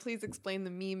disbelief. No, please explain the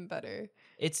meme better.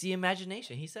 It's the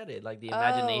imagination. He said it, like the Oh,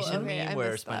 imagination okay, I meme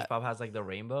where missed that. SpongeBob has like the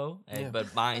rainbow, and Yeah.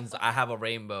 but mine's I have a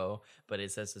rainbow, but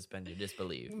it says suspend your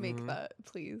disbelief. Make Mhm. that,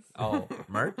 please. Oh,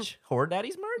 merch? Horror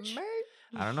Daddy's merch? Merch.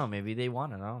 I don't know. Maybe they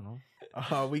want it. I don't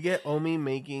know. We get Omi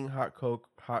making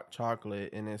hot chocolate,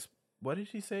 and it's what did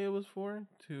she say it was for?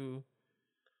 To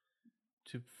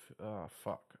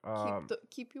fuck.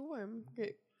 Keep you warm.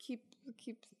 Keep.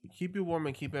 Keep you warm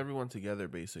and keep everyone together,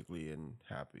 basically, and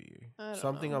happy. I don't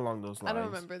Something know. along those I lines. don't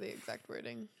remember the exact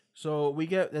wording. So we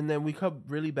get, and then we come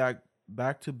really back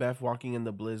to Beth walking in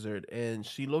the blizzard, and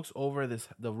she looks over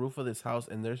the roof of this house,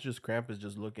 and there's just Krampus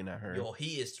just looking at her. Yo,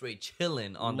 he is straight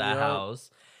chilling on that Yup. house,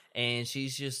 and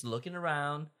she's just looking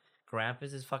around.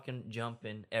 Krampus is fucking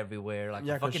jumping everywhere like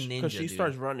a fucking ninja. Because she dude.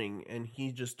 starts running, and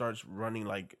he just starts running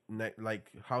like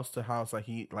house to house, like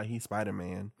he's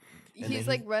Spider-Man. And He's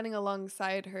then like running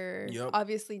alongside her, Yup.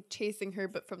 obviously chasing her,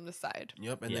 but from the side.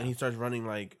 Yep, and Yeah. then he starts running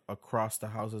like across the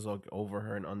houses, like over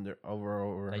her and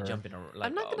over like her. jumping around. Like,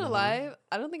 I'm not gonna oh, lie.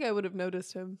 I don't think I would have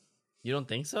noticed him. You don't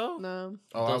think so? No.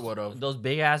 Oh, those, I would have. Those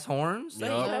big ass horns. that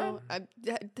he Yup. had?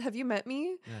 No. Have you met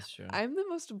me? That's true. I'm the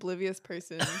most oblivious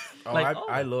person. Oh, like,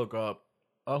 I look up.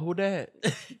 Oh, who that?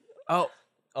 Oh,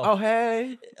 Oh.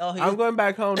 hey. oh, I'm going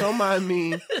back home. Don't mind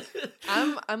me.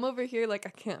 I'm over here like I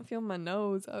can't feel my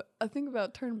nose. I think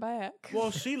about turn back. Well,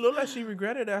 she looked like she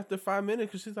regretted it after 5 minutes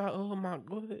because she's like, oh my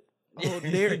god. Oh,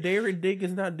 Dairy Dick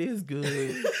is not this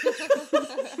good.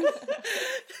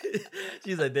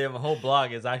 She's like, damn, the whole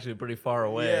block is actually pretty far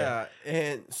away. Yeah,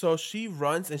 and so she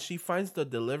runs and she finds the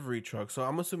delivery truck. So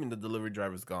I'm assuming the delivery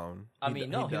driver's gone. I mean,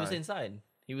 no, he was died. inside.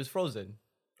 He was frozen.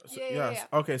 So, Yeah. yes.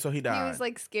 Okay, so he died. He was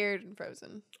like scared and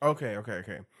frozen. Okay.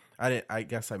 I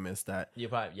guess I missed that. Yeah,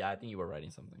 I think you were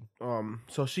writing something.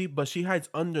 So she hides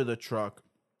under the truck,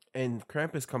 and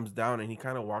Krampus comes down and he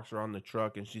kind of walks around the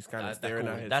truck, and she's kind of staring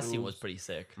at his That scene hooves. was pretty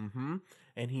sick. Mm-hmm.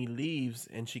 And he leaves,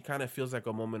 and she kind of feels like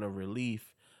a moment of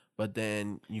relief, but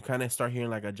then you kind of start hearing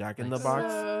like a Jack in the Like,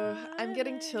 Box. I'm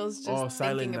getting chills just Oh,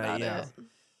 Silent thinking Night, about yeah.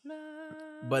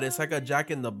 it. But it's like a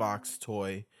Jack in the Box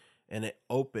toy, and it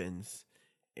opens,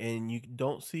 and you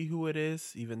don't see who it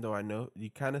is, even though I know you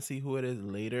kind of see who it is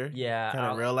later. Yeah, kind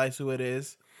of realize who it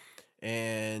is,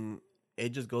 and it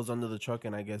just goes under the truck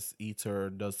and I guess eats her, or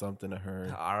does something to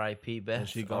her. R.I.P. Beth. And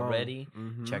she gone. already.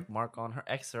 Mhm. Check mark on her.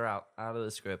 X her out of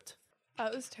the script.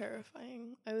 That was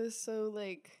terrifying. I was so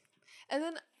like, and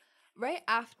then right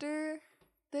after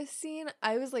this scene,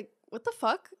 I was like, "What the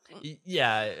fuck?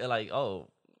 Yeah, like, oh,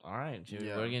 all right,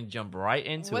 Yeah. we're gonna jump right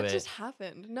into What it. just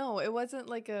happened?" No, it wasn't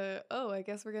like I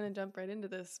guess we're gonna jump right into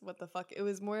this. What the fuck? It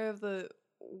was more of the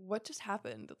what just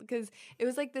happened, because it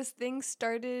was like this thing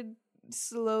started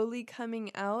slowly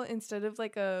coming out instead of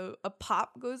like a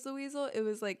pop goes the weasel. It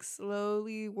was like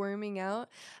slowly worming out,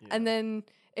 and then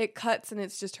it cuts and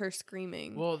it's just her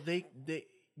screaming. Well,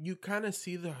 you kind of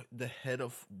see the head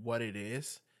of what it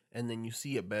is, and then you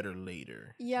see it better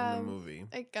later in the movie.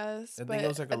 I guess. I think But it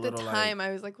was like a at the little, time,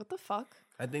 I was like, "What the fuck?"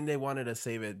 I think they wanted to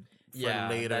save it for yeah,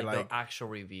 later, like like the actual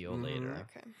reveal Mhm. later.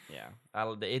 Okay.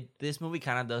 Yeah, this movie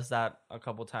kind of does that a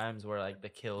couple times where like the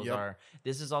kills Yep. are.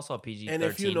 This is also a PG. and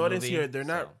if you notice movie, here, they're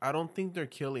not. so- I don't think they're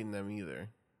killing them either.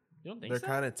 You don't think They're so?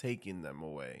 kind of taking them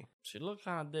away. She looked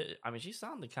kind of dead. I mean, she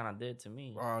sounded kind of dead to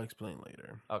me. I'll explain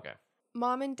later. Okay.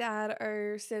 Mom and Dad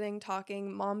are sitting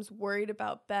talking. Mom's worried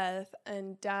about Beth,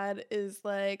 and Dad is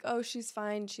like, "Oh, she's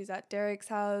fine. She's at Derek's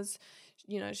house.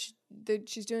 You know,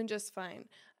 she's doing just fine."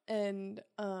 And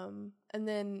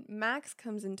then Max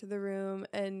comes into the room,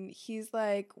 and he's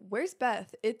like, "Where's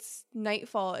Beth? It's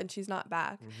nightfall, and she's not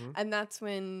back." Mhm. And that's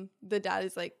when the dad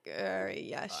is like, "All right,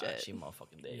 yeah, shit." She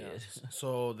motherfucking dead. Yeah.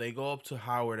 So they go up to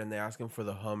Howard and they ask him for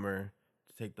the Hummer,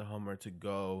 to take the Hummer to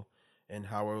go. And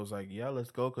Howard was like, "Yeah,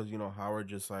 let's go," because Howard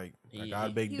just like, "I got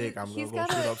a big dick. I'm gonna He's go got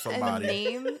shoot up a somebody."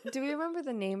 name. Do we remember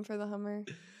the name for the Hummer?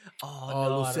 Oh, Oh,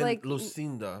 no, I don't- Like,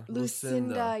 Lucinda.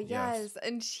 Lucinda, yes.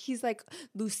 And he's like,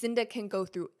 "Lucinda can go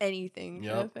through anything,"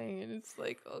 kind of Yep. thing. And it's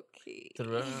like, okay.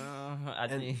 I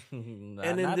think And not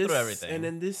in through this, everything. and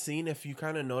in this scene, if you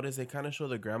kind of notice, they kind of show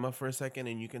the grandma for a second,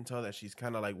 and you can tell that she's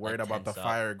kind of like worried about the tense up.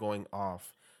 fire going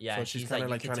off. yeah, so and she's she's kinda,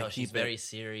 like, like, you trying can to tell she's keep it. very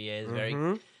serious, very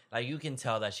Mhm. like you can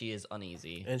tell that she is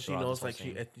uneasy, And she throughout knows, this whole like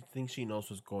scene. I think she knows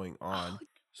what's going on.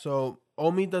 So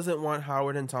Omi doesn't want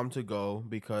Howard and Tom to go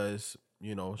because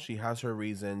she has her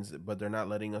reasons, but they're not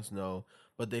letting us know.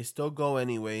 but they still go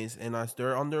anyways. And as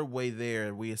they're on their way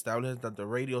there, we establish that the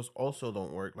radios also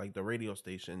don't work, like the radio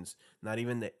stations, not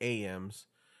even the AMs,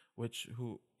 which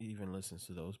who even listens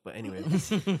to those? But anyway,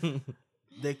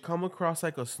 they come across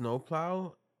like a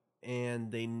snowplow,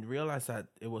 and they realize that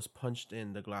it was punched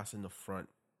in, the glass in the front,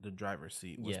 the driver's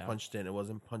seat was punched in. It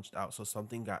wasn't punched out, so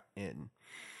something got in.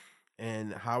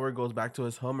 And Howard goes back to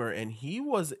his Hummer, and he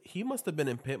must have been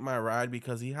in Pit My Ride,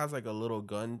 because he has like a little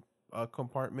gun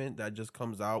compartment that just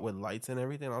comes out with lights and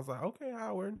everything. I was like, okay,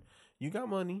 Howard, you got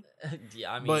money.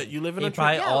 Yeah, I mean, but you live in a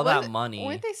probably Yeah, all that wasn't- money.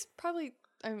 Weren't they probably?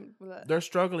 They're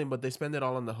struggling, but they spend it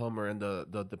all on the Hummer and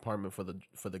the department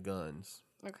for the guns.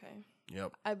 Okay.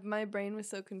 Yep. My brain was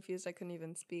so confused I couldn't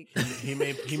even speak.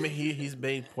 He's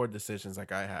made poor decisions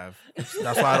like I have.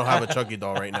 That's why I don't have a Chucky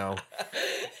doll right now.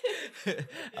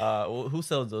 Who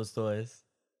sells those toys?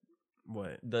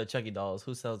 What? The Chucky dolls.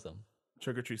 Who sells them?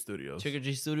 Trick or Treat Studios. Trick or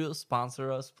Treat Studios,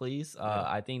 sponsor us, please.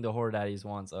 I think the Horror Daddies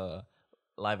wants a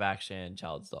live action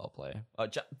Child's Doll play.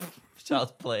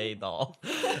 Child's Play doll.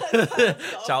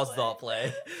 Child's Doll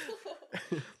play.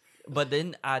 But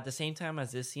then at the same time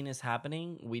as this scene is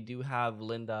happening, we do have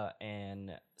Linda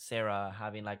and Sarah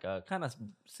having like a kind of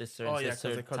sister and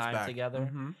sister time together.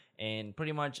 Mm-hmm. And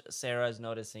pretty much Sarah is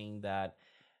noticing that,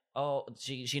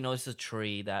 she noticed a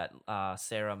tree that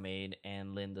Sarah made,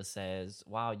 and Linda says,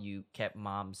 wow, you kept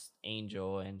mom's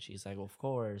angel. And she's like, well, of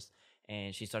course.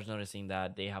 And she starts noticing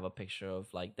that they have a picture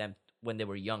of like them when they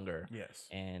were younger. Yes.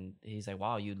 And he's like,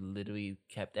 wow, you literally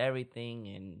kept everything.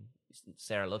 And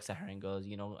Sarah looks at her and goes,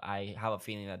 I have a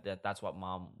feeling that's what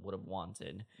mom would have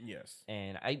wanted. Yes.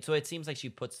 And so it seems like she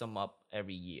puts them up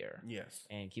every year. Yes.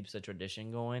 And keeps the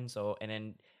tradition going. So, and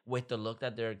then with the look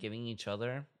that they're giving each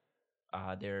other,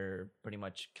 they're pretty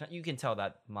much, you can tell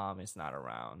that mom is not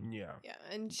around. Yeah. Yeah,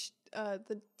 and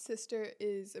the sister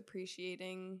is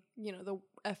appreciating, the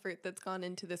effort that's gone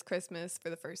into this Christmas for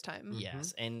the first time.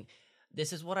 Yes, and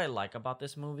this is what I like about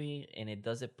this movie, and it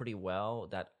does it pretty well,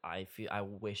 that I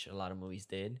wish a lot of movies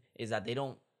did, is that they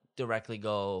don't directly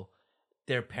go,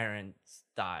 their parents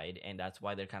died, and that's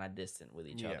why they're kind of distant with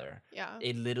each other. Yeah.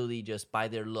 It literally just by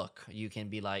their look, you can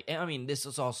be like, and I mean, this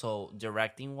is also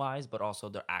directing wise, but also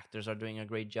the actors are doing a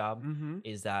great job,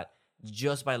 is that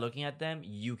just by looking at them,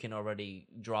 you can already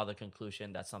draw the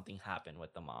conclusion that something happened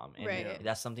with the mom. And Right.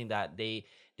 that's something that they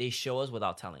show us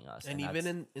without telling us. And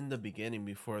even in the beginning,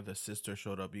 before the sister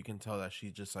showed up, you can tell that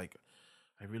she's just like,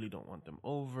 I really don't want them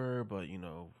over, but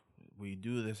we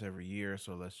do this every year,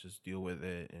 so let's just deal with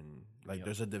it. And like,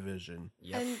 there's a division.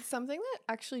 Yep. And something that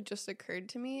actually just occurred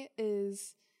to me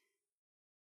is,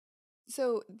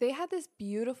 so they had this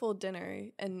beautiful dinner,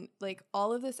 and like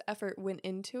all of this effort went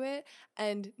into it,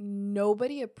 and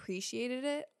nobody appreciated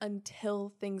it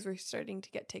until things were starting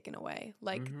to get taken away,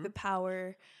 like the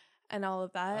power and all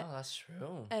of that. Oh, that's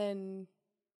true. And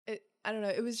I don't know,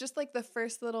 it was just like the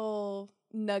first little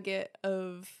nugget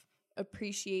of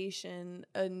appreciation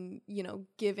and,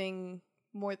 giving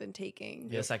more than taking.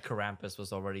 It's like Krampus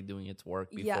was already doing its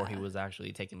work before he was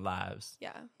actually taking lives.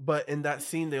 Yeah. But in that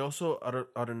scene, they also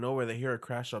out of nowhere, they hear a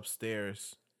crash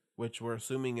upstairs, which we're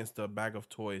assuming is the bag of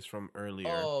toys from earlier.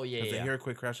 Oh, yeah, Because yeah. they hear a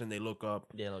quick crash and they look up.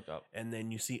 They look up. And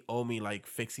then you see Omi like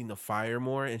fixing the fire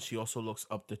more, and she also looks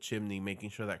up the chimney,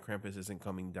 making sure that Krampus isn't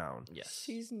coming down. Yes.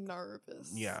 She's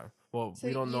nervous. Yeah. Well, So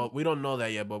we don't know. We don't know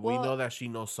that yet, but we Well, know that she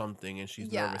knows something, and she's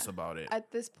nervous about it.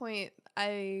 At this point,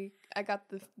 I got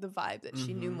the vibe that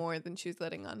she knew more than she was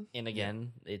letting on. And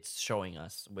again, it's showing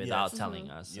us without Yes. telling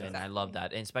us. Yes. And I love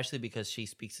that. And especially because she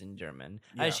speaks in German.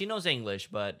 Yeah. She knows English,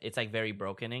 but it's like very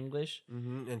broken English,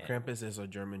 And Krampus is a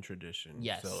German tradition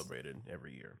Yes. celebrated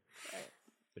every year.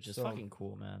 which is So, fucking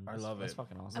cool, man. I love That's it.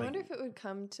 fucking awesome. I wonder if it would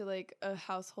come to like a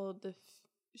household if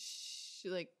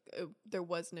there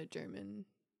wasn't a German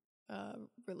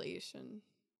relation.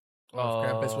 Oh, if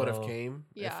Krampus would have Oh. came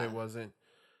if Yeah. it wasn't.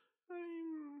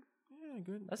 Yeah,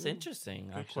 good. That's good- interesting,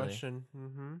 Good actually. question.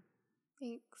 Mm-hmm.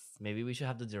 Thanks. Maybe we should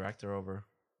have the director over.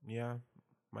 Yeah,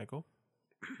 Michael.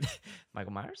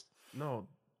 Michael Myers? No,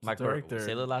 Michael, director.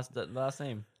 say the last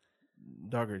name.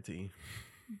 Dougherty.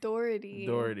 Doherty.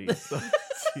 Doherty.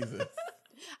 Jesus.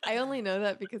 I only know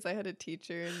that because I had a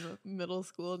teacher in middle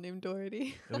school named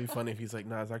Doherty. It'd be funny if he's like,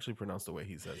 nah, it's actually pronounced the way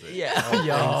he says it. Yeah. Oh,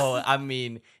 Yo, thanks. I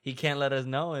mean, he can't let us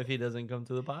know if he doesn't come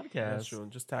to the podcast. That's true.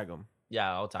 Just tag him.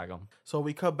 Yeah, I'll tag him. So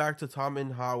we cut back to Tom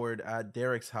and Howard at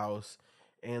Derek's house,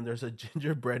 and there's a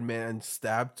gingerbread man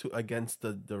stabbed against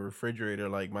the refrigerator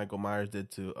like Michael Myers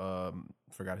did to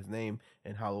forgot his name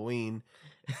in Halloween,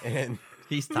 and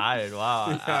He's tired.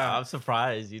 Wow. Yeah. I'm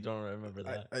surprised you don't remember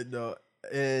that. I know,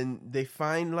 and they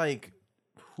find like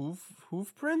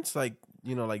hoof prints, like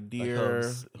like Like deer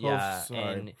hooves. hooves. Yeah,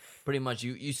 Sorry. and pretty much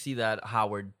you see that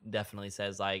Howard definitely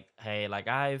says like, hey, like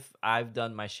I've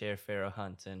done my share of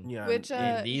hunting. Yeah. Which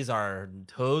And these are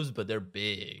hooves, but they're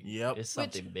big. Yep. It's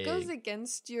which something big. goes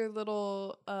against your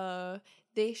little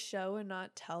they show and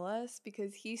not tell us,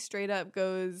 because he straight up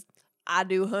goes, I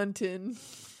do hunting.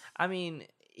 I mean,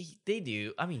 they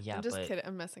do. I mean, yeah, I'm just but kidding.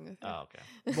 I'm messing with you. oh,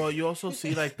 okay. Well, you also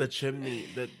see like the chimney,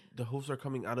 the hooves are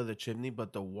coming out of the chimney,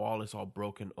 but the wall is all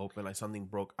broken open, like something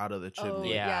broke out of the Oh, chimney.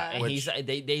 Yeah, yeah. and Which- he's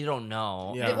they don't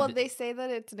know. Yeah. Well, they say that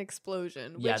it's an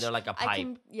explosion. Yeah, which they're like a I pipe.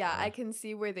 can, I can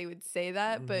see where they would say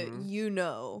that, but Mhm. you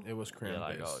know. It was Krampus. You're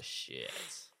like, oh shit.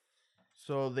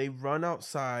 So they run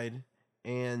outside,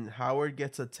 and Howard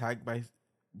gets attacked by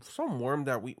some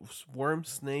worm,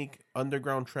 snake,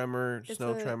 underground tremor, It's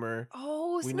snow a- tremor.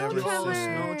 Oh, We snow never saw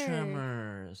tremor. Snow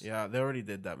tremors. Yeah, they already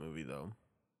did that movie though,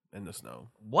 in the snow.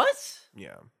 What?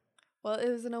 Yeah, Well, it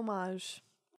was an homage.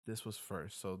 this was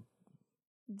first. So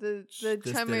The This did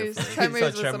it tremors. first. Tremors So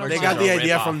was an Tremors They homage. got the is a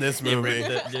idea rip-off. from this movie.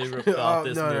 They ripped off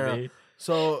this No. movie.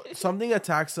 So something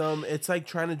attacks him. It's like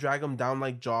trying to drag him down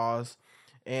like Jaws,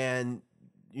 and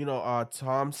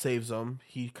Tom saves him.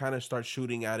 He kind of starts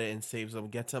shooting at it and saves him,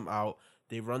 gets him out.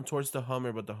 They run towards the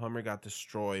Hummer, but the Hummer got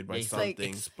destroyed by It's like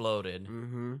something. exploded.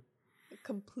 Mm-hmm.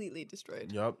 Completely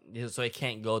destroyed. Yep. So it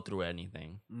can't go through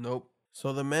anything. Nope.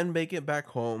 So the men make it back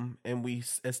home, and we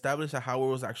establish that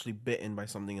Howard was actually bitten by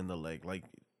something in the leg. Like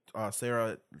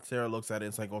Sarah looks at it,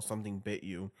 it's like, oh, something bit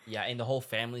you. Yeah, and the whole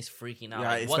family's freaking out. Yeah,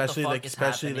 like, what especially the fuck is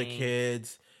especially the happening?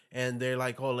 kids. And they're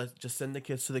like, oh, let's just send the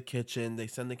kids to the kitchen. They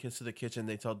send the kids to the kitchen.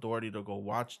 They tell Dorothy to go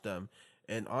watch them.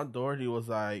 And Aunt Dorothy was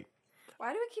like,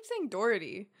 Why do I keep saying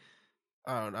Doherty?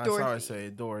 I don't know. That's how I Dorothy. say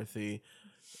it, Dorothy.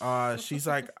 She's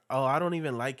like, oh, I don't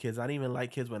even like kids. I didn't even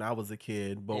like kids when I was a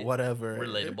kid, but Yeah, whatever.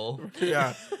 Relatable.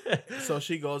 Yeah. So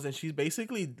she goes and she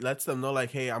basically lets them know,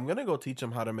 like, hey, I'm going to go teach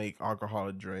them how to make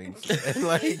alcoholic drinks. And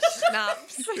like,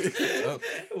 Schnapps.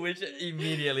 Which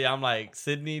immediately I'm like,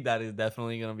 Sydney, that is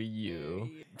definitely gonna be you.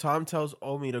 Tom tells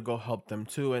Omi to go help them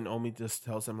too. And Omi just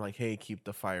tells him, like, hey, keep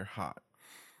the fire hot.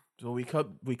 So we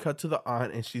cut to the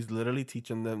aunt, and she's literally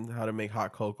teaching them how to make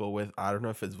hot cocoa with, I don't know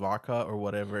if it's vodka or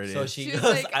whatever it is. So she She was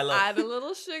goes, like, I love add a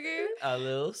little sugar. a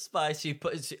little spice. She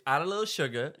add a little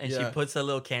sugar, and she Yeah. puts a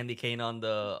little candy cane on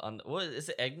the what is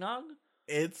it, eggnog?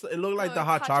 It looked like No, the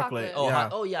hot hot chocolate. chocolate. Oh, yeah.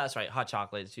 oh yeah, that's right, hot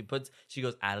chocolate. She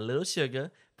goes add a little sugar,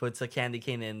 puts a candy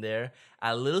cane in there,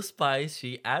 add a little spice.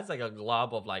 She adds like a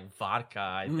glob of like vodka,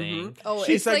 I Mhm. think. Oh,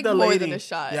 She's it's like like the more lady. than a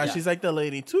shot. Yeah, she's like the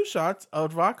lady. 2 shots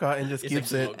of vodka and just It's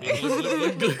keeps like, it. glug, glug,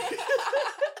 glug, glug, glug.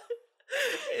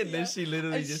 And Yeah. then she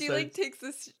literally And just she starts, like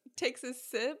takes a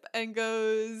sip and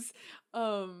goes,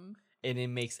 and it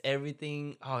makes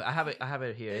everything. Oh, I have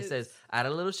it here. It says It's- add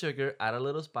a little sugar, add a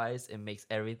little spice, it makes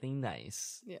everything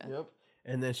nice. yeah. Yep.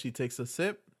 And then she takes a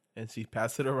sip and she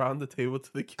passes it around the table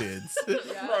to the kids.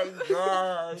 Yeah.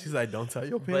 God. She's like, don't tell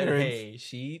your But parents. hey,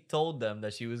 she told them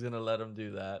that she was gonna let them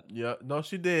do that. Yeah, no,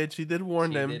 she did. She did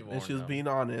warn She them, did and warn she was them. being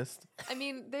honest. I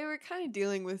mean, they were kind of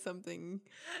dealing with something.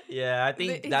 Yeah, I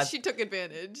think that. She took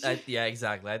advantage. Yeah,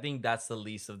 exactly. I think that's the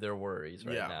least of their worries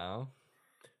right Yeah. now.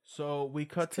 So we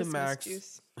cut to Christmas Max.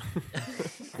 juice.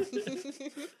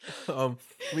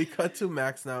 We cut to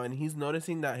Max now, and he's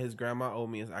noticing that his grandma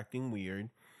Omi is acting weird,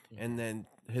 and then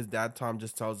his dad Tom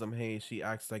just tells him, "Hey, she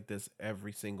acts like this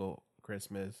every single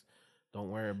Christmas. Don't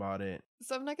worry about it."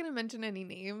 So I'm not going to mention any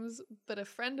names, but a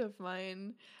friend of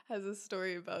mine has a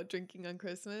story about drinking on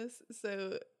Christmas.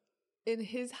 So in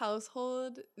his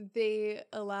household, they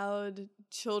allowed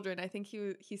children. I think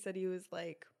he said he was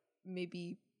like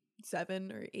maybe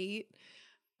 7 or 8.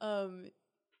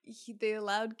 They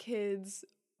allowed kids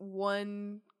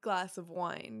 1 glass of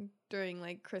wine during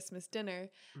like Christmas dinner.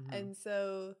 Mhm. And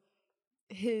so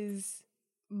his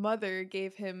mother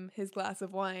gave him his glass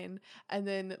of wine, and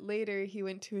then later he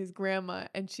went to his grandma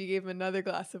and she gave him another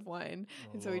glass of wine,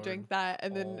 and so he Lord. drank that,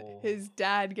 and then Oh. his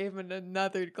dad gave him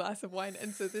another glass of wine,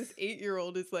 and so this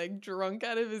 8-year-old is like drunk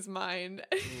out of his mind.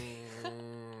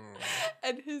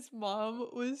 And his mom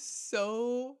was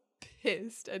so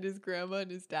pissed at his grandma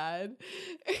and his dad.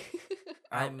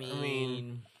 I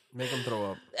mean, make him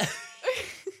throw up.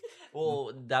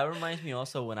 well, that reminds me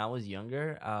also when I was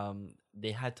younger,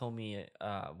 they had told me,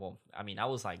 well, I mean, I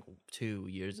was like 2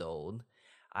 years old.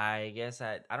 I guess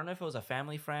I don't know if it was a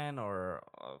family friend or,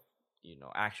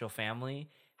 actual family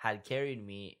had carried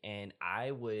me, and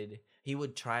he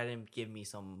would try to give me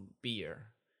some beer,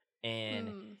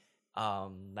 and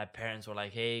my parents were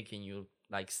like, hey, can you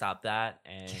like stop that?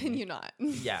 And Can you not?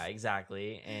 yeah,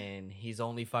 exactly. And he's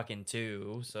only fucking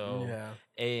 2, so Yeah.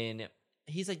 and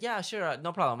he's like, yeah, sure,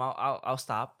 no problem, I'll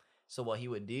stop. So what he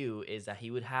would do is that he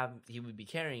would be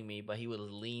carrying me, but he would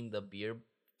lean the beer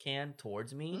can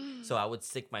towards me, so I would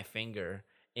stick my finger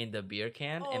in the beer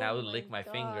can and I would lick my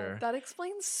finger. That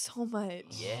explains so much.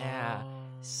 Yeah.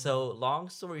 So long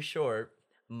story short,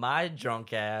 my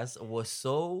drunk ass was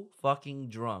so fucking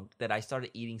drunk that I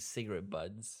started eating cigarette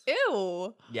buds.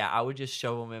 Ew. Yeah, I would just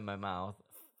shove them in my mouth.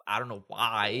 I don't know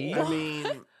why. I mean,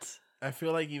 I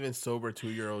feel like even sober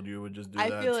 2-year-old you would just do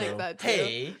that. I feel like that too.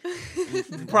 Hey,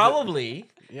 probably.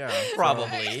 Yeah,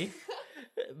 Probably.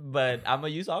 But I'm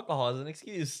going to use alcohol as an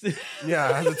excuse.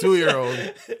 Yeah, as a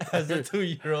 2-year-old. As a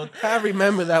 2-year-old. I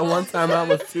remember that one time I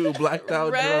was 2, blacked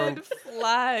out Red drunk.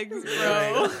 flags,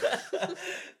 bro.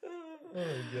 Oh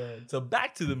my god. So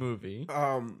back to the movie.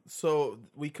 So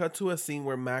we cut to a scene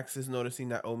where Max is noticing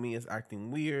that Omi is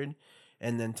acting weird,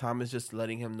 and then Tom is just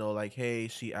letting him know, like, hey,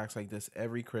 she acts like this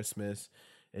every Christmas.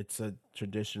 It's a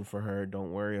tradition for her.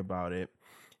 Don't worry about it.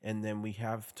 And then we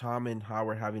have Tom and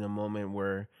Howard having a moment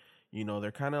where, you know,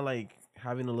 they're kind of like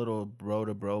having a little bro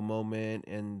to bro moment,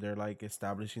 and they're like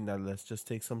establishing that let's just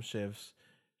take some shifts,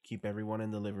 keep everyone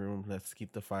in the living room, let's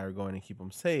keep the fire going and keep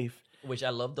them safe. Which I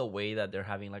love the way that they're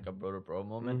having like a bro to bro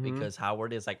moment, Mhm. because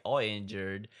Howard is like all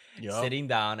injured, Yup. sitting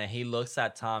down, and he looks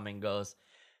at Tom and goes,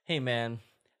 "Hey man,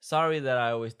 sorry that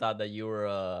I always thought that you were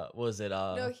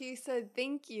No, he said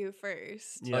thank you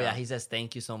first. Oh yeah, he says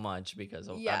thank you so much because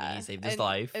I mean, he saved his and,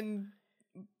 life." And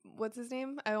what's his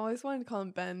name? I always wanted to call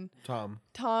him Ben. Tom.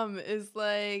 Tom is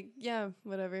like, yeah,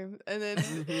 whatever. And then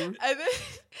Mhm. and then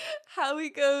Howie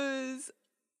goes,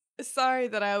 sorry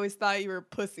that I always thought you were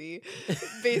pussy.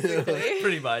 Basically.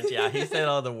 Pretty much, yeah. He said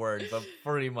all the words, but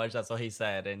pretty much that's what he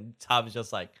said. And Tom's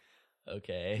just like,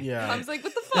 okay. Yeah. Tom's like,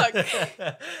 what the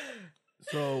fuck?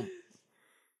 So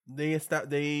they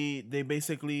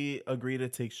basically agree to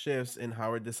take shifts, and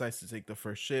Howard decides to take the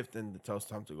first shift and tells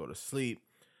Tom to go to sleep.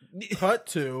 Cut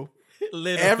to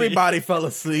Literally. everybody fell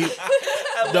asleep.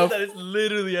 I love that it's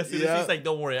literally as soon as Yep. he's like,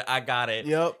 don't worry, I got it.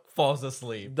 Yep. Falls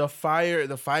asleep. The fire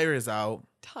is out.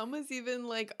 Tom was even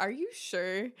like, are you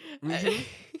sure? Mhm.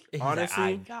 He's Honestly,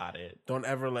 like, I got it. Don't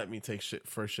ever let me take shit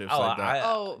for shifts Oh, like that.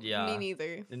 Oh, yeah. me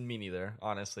neither. And me neither,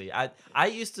 honestly. I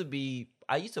used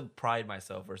to pride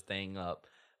myself for staying up,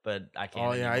 but I can't.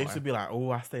 Oh yeah, I used to anymore. be like, oh,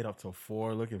 I stayed up till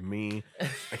 4. Look at me.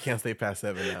 I can't stay past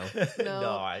 7 now. No,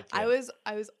 I I can't.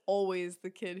 was always the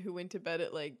kid who went to bed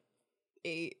at like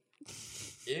 8.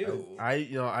 Ew.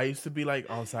 I used to be like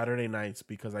on Saturday nights,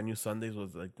 because I knew Sundays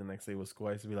was like the next day was school.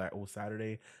 I used to be like, oh,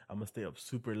 Saturday, I'm gonna stay up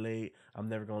super late. I'm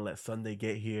never gonna let Sunday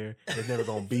get here. It's never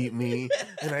gonna beat me.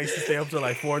 And I used to stay up till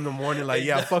like 4 in the morning. Like,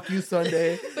 yeah, fuck you,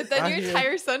 Sunday. But then I your hear-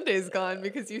 entire Sunday's gone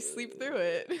because you sleep through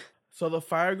it. So the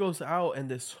fire goes out, and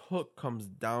this hook comes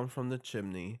down from the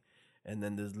chimney, and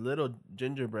then this little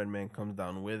gingerbread man comes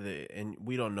down with it, and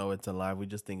we don't know it's alive. We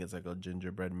just think it's like a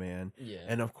gingerbread man. Yeah.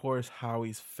 And of course,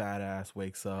 Howie's fat ass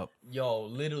wakes up. Yo,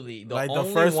 literally, the Like only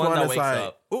the first one that is wakes like,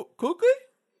 up. "Oh, cookie."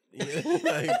 Yeah,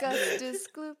 like, Augustus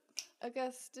Gloop.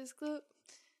 Augustus Gloop.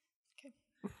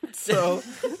 so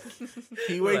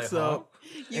he We're wakes like, huh? up.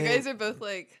 You And- guys are both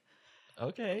like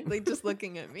Okay. just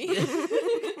looking at me.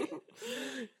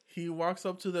 He walks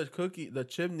up to the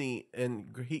chimney,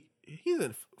 and he's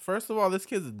in. First of all, this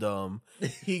kid's dumb.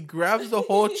 He grabs the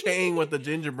whole chain with the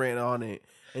gingerbread on it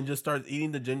and just starts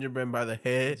eating the gingerbread by the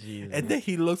head. Jesus. And then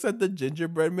he looks at the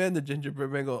gingerbread man. The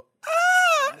gingerbread man goes,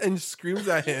 ah, and screams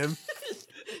at him.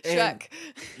 And- Shrek.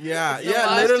 Yeah, It's the yeah,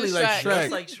 last literally of like Shrek. Shrek.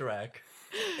 Just like Shrek.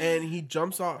 And he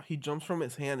jumps off. He jumps from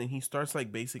his hand, and he starts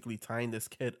like basically tying this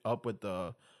kid up with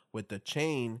the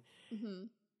chain. Mhm.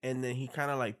 And then he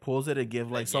kind of like pulls it to give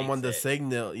like Like someone the yanks it.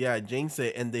 signal. Yeah, jinx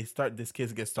it. And this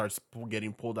kid starts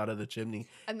getting pulled out of the chimney.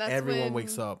 And that's Everyone when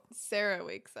wakes up. Sarah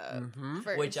wakes up Mhm.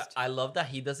 first. Which I love that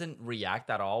he doesn't react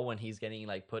at all when he's getting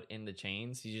like put in the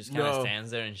chains. He just kind of No.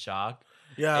 stands there in shock.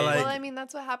 Yeah, And- like well, I mean,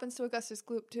 that's what happens to Augustus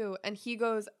Gloop too, and he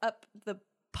goes up the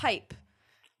pipe,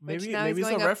 which maybe now he's it's a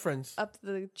going up- reference. up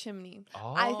the chimney.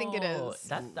 Oh, I think it is.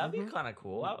 That'd be Mhm. kind of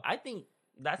cool. I think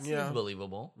that seems Yeah.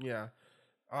 believable. Yeah.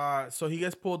 So he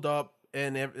gets pulled up,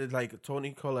 and like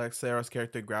Tony Collette, Sarah's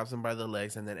character, grabs him by the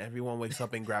legs, and then everyone wakes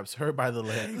up and grabs her by the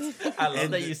legs. I love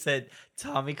And that you said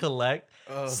Tommy Collect,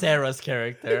 Uh, Sarah's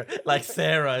character. Like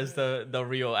Sarah is the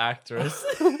real actress.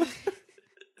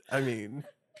 I mean,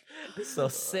 So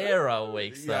Sarah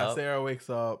wakes yeah, up. Sarah wakes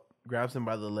up, grabs him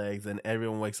by the legs, and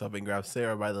everyone wakes up and grabs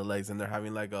Sarah by the legs, and they're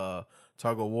having like a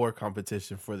tug of war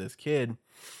competition for this kid.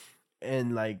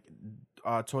 And like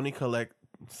Tony Collect,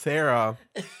 Sarah,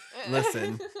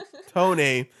 listen,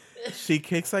 Tony, she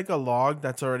kicks like a log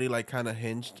that's already like kind of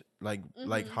hinged like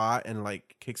Mhm. hot and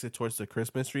like kicks it towards the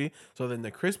Christmas tree. So then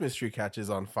the Christmas tree catches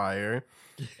on fire,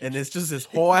 and it's just this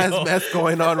whole ass Yo. mess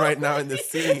going on right now in the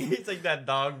scene. It's like that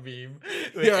dog meme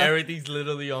where Yeah. everything's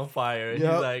literally on fire. He's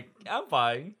Yep. like, I'm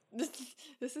fine.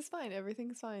 This is fine.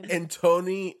 Everything's fine. And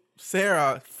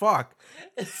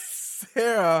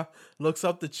Sarah looks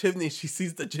up the chimney. She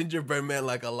sees the gingerbread man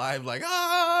like alive, like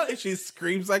ah, and she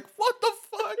screams like, "What the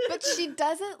fuck?" But she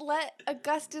doesn't let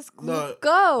Augustus No,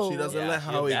 go. She doesn't Yeah, let she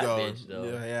a Howie bad go. bitch, though.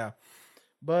 Yeah.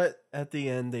 But at the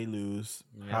end, they lose.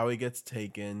 Yep. Howie gets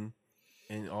taken,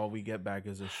 and all we get back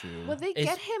is a shoe. Well, they It's-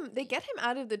 get him. They get him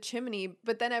out of the chimney,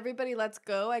 but then everybody lets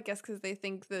go. I guess because they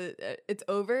think that it's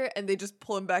over, and they just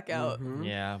pull him back out. Mhm.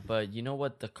 Yeah, but you know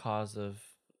what the cause of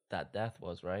that death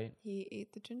was, right? He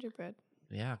ate the gingerbread.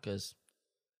 Yeah, because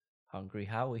Hungry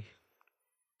Howie.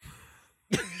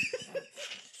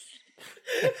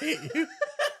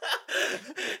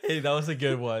 Hey, that was a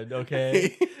good one,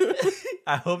 okay?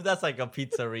 I hope that's like a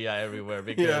pizzeria everywhere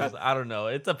because Yeah. I don't know.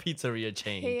 It's a pizzeria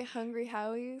chain. Hey, Hungry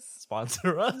Howie's,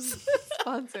 Sponsor us.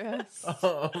 sponsor us.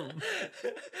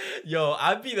 Yo,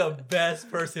 I'd be the best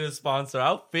person to sponsor.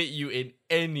 I'll fit you in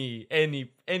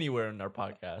anywhere in our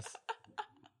podcast.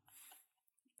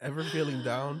 Ever feeling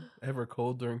down? Ever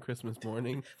cold during Christmas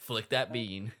morning? Flick that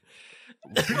bean.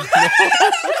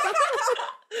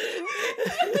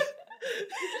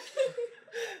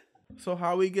 So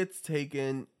Howie gets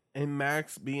taken, and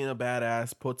Max, being a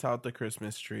badass, puts out the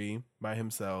Christmas tree by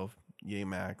himself. Yay,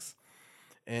 Max.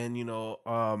 And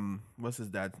what's his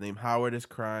dad's name? Howard is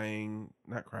crying,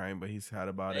 not crying, but he's sad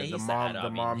about it. He's the sad. mom, I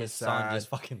mean, mom his is son sad. just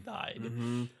fucking died.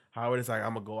 Mhm. Howard is like,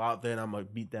 I'm gonna go out there and I'm gonna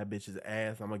beat that bitch's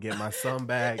ass. I'm gonna get my son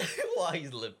back. While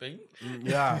he's limping.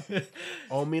 Yeah.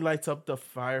 Omi lights up the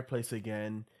fireplace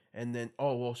again, and then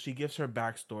she gives her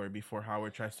backstory before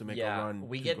Howard tries to make a run.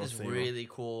 We to get go this save him. really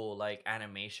cool like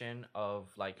animation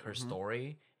of like her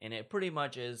story, and it pretty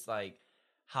much is like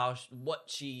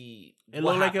what It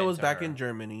looked like it happened was to back her. in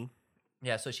Germany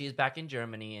Yeah, so she's back in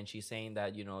Germany, and she's saying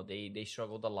that they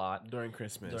struggled a lot during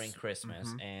Christmas.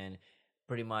 Mhm. and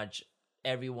pretty much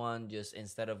everyone just,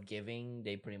 instead of giving,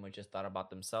 they pretty much just thought about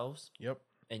themselves. Yep.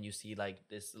 And you see like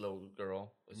this little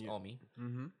girl was Yeah. Omi.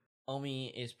 Mm-hmm. Omi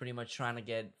is pretty much trying to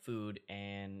get food,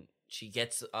 and she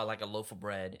gets like a loaf of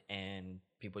bread, and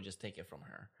people just take it from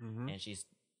her, Mm-hmm. and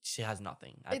she has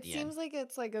nothing at It the seems end. like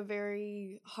it's like a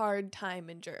very hard time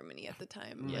in Germany at the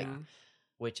time. Yeah. Like,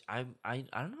 Which I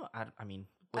don't know. I mean,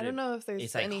 I don't know if there's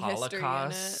It's like any history in it.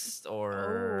 Holocaust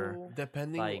or Oh.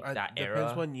 Depending, Like that depends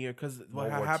era, what year. Because what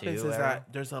World War happens II is era.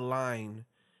 that there's a line,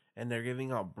 and they're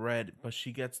giving out bread, but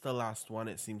she gets the last one.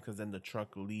 It seems because then the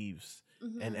truck leaves,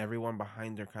 and Mhm. everyone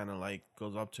behind her kind of like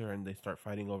goes up to her, and they start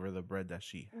fighting over the bread that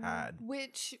she had.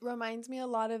 Which reminds me a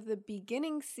lot of the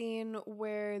beginning scene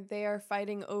where they are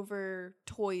fighting over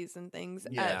toys and things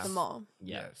at Yes. the mall.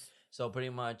 yeah. Yes. So pretty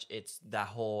much, it's that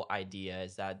whole idea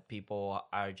is that people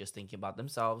are just thinking about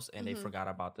themselves, and they Mhm. forgot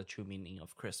about the true meaning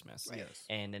of Christmas. Right. Yes.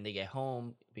 And then they get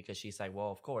home because she's like, well,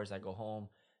 of course, I go home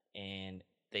and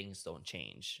things don't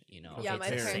change. Okay, Yeah, it's my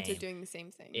the parents are same. doing the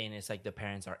same thing. And it's like the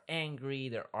parents are angry,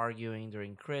 they're arguing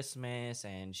during Christmas,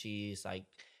 and she's like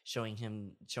showing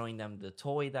them the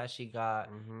toy that she got,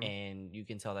 Mhm. and you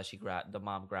can tell that the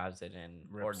mom grabs it, and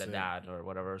or Rips the it. dad or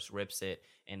whatever rips it,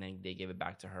 and then they give it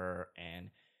back to her, and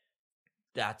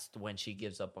that's when she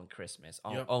gives up on Christmas.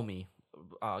 Yep. Omi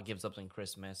gives up on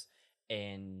Christmas,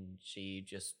 and she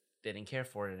just didn't care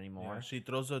for it anymore. Yeah, she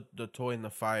throws the toy in the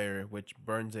fire, which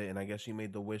burns it, and I guess she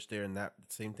made the wish there. And that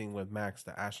same thing with Max,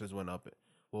 the ashes went up.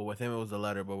 Well, with him it was the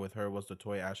letter, but with her it was the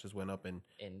toy. Ashes went up and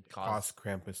And caused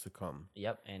Krampus to come.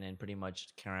 Yep, and then pretty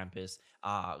much Krampus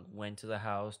went to the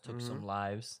house, took Mhm. some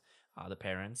lives, the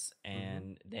parents,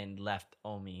 and then left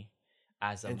Omi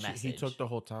as a And message. he took the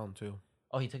whole town too.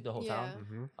 Oh, he took the whole Yeah. town.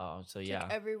 Mm-hmm. Oh, so Took yeah,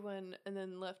 everyone and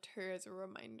then left her as a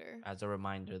reminder. as a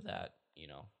reminder that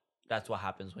that's what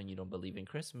happens when you don't believe in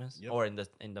Christmas Yep. or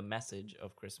in the message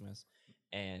of Christmas,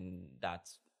 and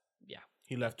that's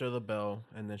He left her the bell,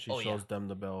 and then she Oh, shows yeah. them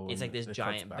the bell. it's when like this it cuts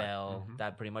giant back. bell Mhm.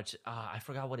 that pretty much I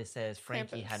forgot what it says.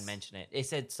 Frankie had Krampus. mentioned it. It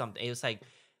said something. It was like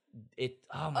it.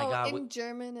 Oh my god! in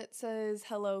German it says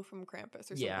 "Hello from Krampus" or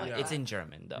something Yeah, like it's that. in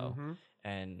German though. Mhm.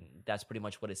 And that's pretty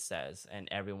much what it says, and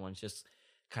everyone's just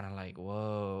kind of like,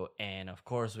 whoa. And of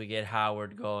course we get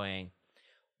Howard going,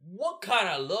 what kind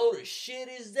of load of shit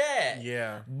is that?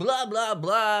 Yeah. Blah blah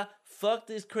blah, fuck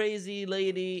this crazy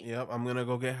lady. Yep. I'm gonna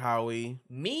go get Howie.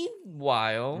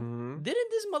 Meanwhile, Mhm. didn't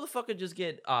this motherfucker just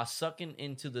get sucking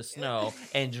into the snow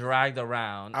and dragged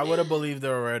around? I would have believed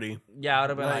her already. Yeah, I would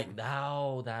have been Like-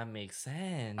 like, that makes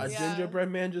sense. A Yeah. gingerbread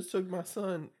man just took my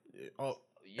son. Oh,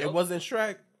 Yup. it wasn't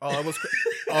Shrek. Oh, it was.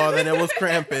 Then it was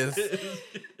Krampus.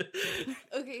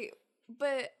 Okay,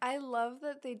 but I love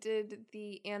that they did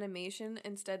the animation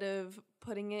instead of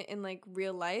putting it in like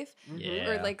real life Yeah.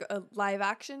 or like a live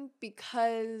action,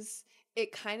 because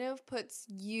it kind of puts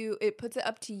it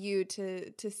up to you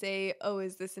to say, oh,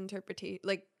 is this interpretation,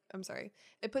 like, I'm sorry,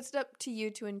 it puts it up to you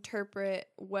to interpret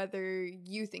whether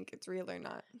you think it's real or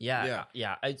not. Yeah.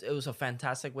 It was a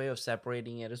fantastic way of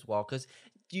separating it as well, because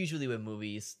usually with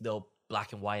movies they'll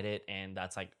black and white it, and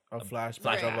that's like A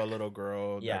flashback of a little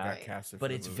girl that got casted.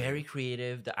 But for it's the movie. very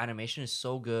creative. The animation is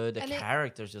so good. The And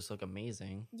characters just look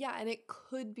amazing. Yeah, and it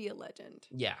could be a legend.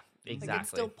 Yeah, exactly. Like, it's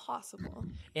still possible.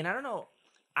 And I don't know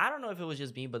if it was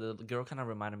just me, but the girl kind of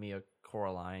reminded me of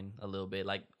Coraline a little bit,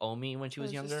 like Omi when she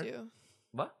was younger. Just you.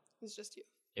 What? It was just you.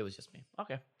 It was just me.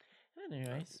 Okay.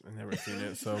 Anyways, I've never seen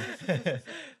it, so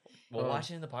we'll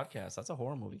watch it in the podcast. That's a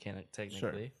horror movie,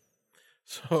 technically.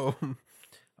 So,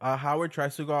 Howard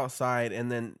tries to go outside,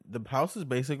 and then the house is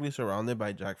basically surrounded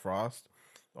by Jack Frost,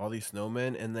 all these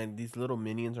snowmen, and then these little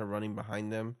minions are running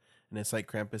behind them, and it's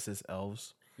like Krampus's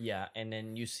elves, Yeah, and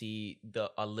then you see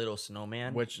a little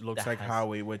snowman, which looks that like has-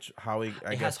 Howie, which Howie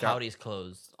I it guess has got, Howdy's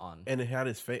clothes on. and it had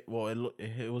his face. Well,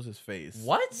 it was his face.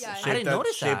 What? Yeah, I didn't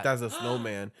notice shaped that. as a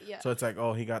snowman. Yeah. So it's like,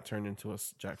 oh, he got turned into a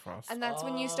Jack Frost. And that's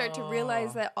when you start to realize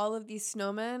Oh. that all of these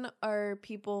snowmen are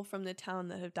people from the town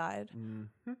that have died.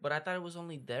 But I thought it was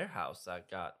only their house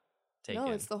that got taken.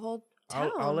 No, it's the whole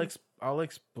town. I'll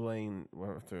explain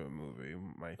after a movie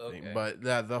my thing, Okay. but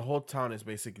the whole town is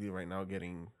basically right now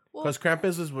getting, Well, because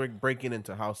Krampus is breaking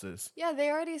into houses. yeah,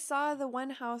 they already saw the one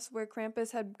house where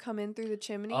Krampus had come in through the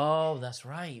chimney. Oh, that's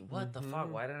right. What the Mhm.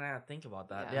 fuck? Why didn't I think about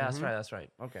that? Yeah. Yeah, that's Mhm. right. That's right.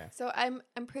 Okay. So I'm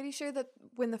pretty sure that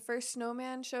when the first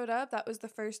snowman showed up, that was the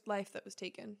first life that was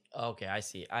taken. Okay, I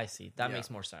see. That Yeah.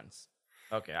 makes more sense.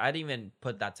 Okay, I didn't even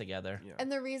put that together. Yeah.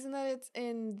 And the reason that it's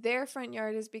in their front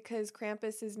yard is because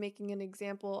Krampus is making an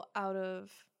example out of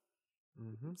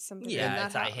Mhm. somebody in Yeah, that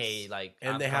it's house. like, hey, like,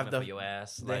 And I'm they have coming the for your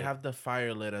ass. They Like, have the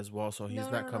fire lit as well, so he's No,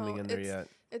 not no, coming no, in there yet.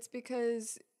 It's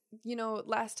because,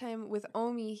 last time with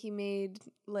Omi, he made,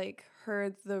 like,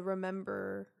 her the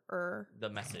rememberer. the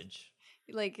message.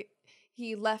 Like,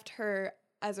 he left her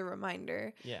as a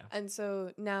reminder. Yeah. And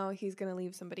so now he's going to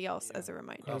leave somebody else as a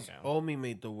reminder. Because Okay. Omi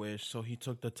made the wish, so he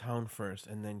took the town first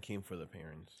and then came for the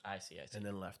parents I see. and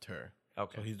then left her.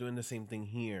 Okay. So he's doing the same thing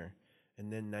here,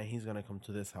 and then now he's gonna come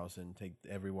to this house and take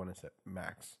everyone except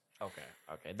Max.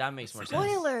 Okay. That makes more sense.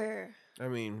 Spoiler! I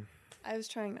mean, I was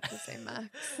trying not to say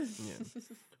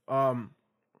Max.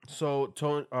 So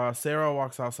Sarah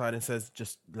walks outside and says,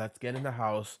 "Just let's get in the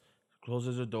house."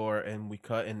 Closes the door, and we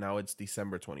cut, and now it's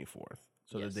December 24th,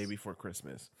 so Yes. the day before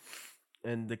Christmas.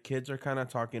 And the kids are kind of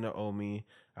talking to Omi,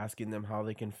 asking them how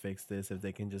they can fix this, if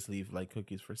they can just leave like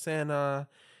cookies for Santa.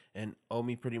 And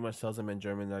Omi pretty much tells them in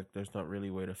German that there's not really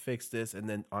a way to fix this. And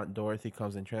then Aunt Dorothy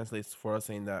comes and translates for us,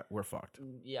 saying that we're fucked.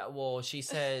 Yeah, well, she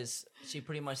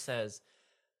pretty much says,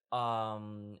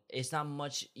 it's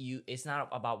not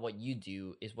about what you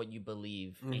do, it's what you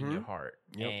believe in your heart.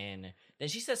 Yep. And then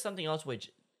she says something else,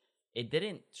 which it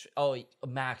didn't,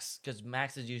 Max, because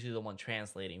Max is usually the one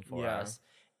translating for Yeah. us.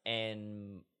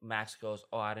 And Max goes,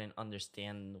 oh, I didn't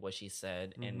understand what she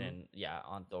said. And then,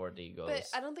 Aunt Dorothy goes. But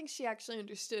I don't think she actually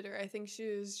understood her. I think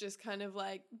she was just kind of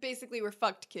like, basically, we're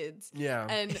fucked kids. Yeah.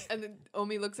 And then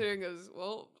Omi looks at her and goes,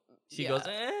 well, she yeah. goes,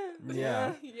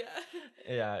 Yeah. Yeah.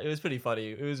 Yeah, it was pretty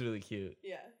funny. It was really cute.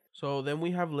 Yeah. So then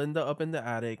we have Linda up in the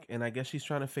attic, and I guess she's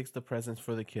trying to fix the presents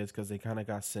for the kids because they kind of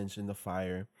got singed in the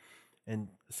fire. And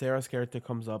Sarah's character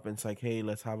comes up and it's like, hey,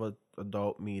 let's have a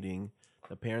adult meeting.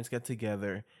 The parents get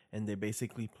together, and they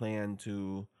basically plan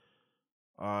to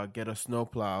get a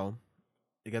snowplow.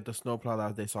 They get the snowplow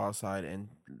that they saw outside and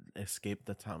escape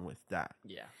the town with that.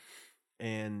 Yeah.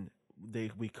 And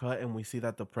we cut and we see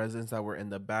that the presents that were in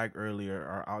the bag earlier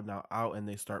are out, and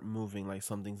they start moving like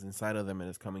something's inside of them and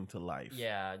it's coming to life.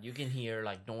 Yeah, you can hear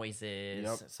like noises.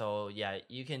 Yep. So yeah,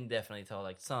 you can definitely tell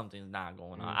like something's not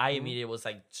going on. I immediately was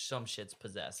like, some shit's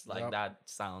possessed. Like Yep. that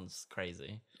sounds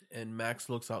crazy. And Max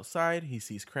looks outside. He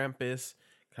sees Krampus,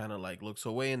 kind of like looks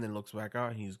away and then looks back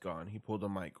out. He's gone. He pulled a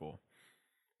Michael.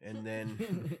 And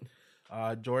then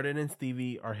Jordan and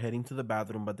Stevie are heading to the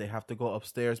bathroom, but they have to go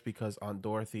upstairs because Aunt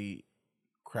Dorothy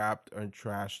crapped or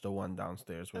trashed the one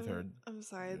downstairs with her. I'm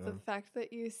sorry. Yeah. The fact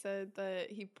that you said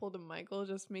that he pulled a Michael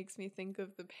just makes me think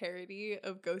of the parody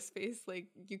of Ghostface, like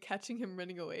you catching him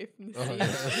running away from the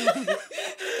scene.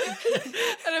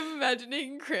 And I'm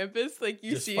imagining Krampus, like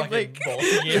you Just see, fucking like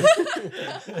bolting you.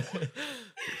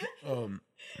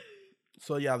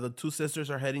 So yeah, the two sisters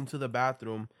are heading to the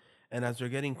bathroom, and as they're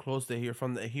getting close, they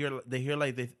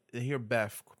hear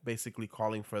Beth basically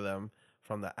calling for them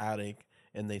from the attic,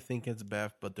 and they think it's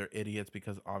Beth, but they're idiots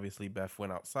because obviously Beth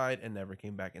went outside and never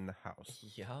came back in the house.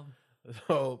 Yeah.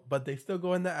 So, but they still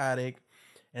go in the attic,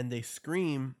 and they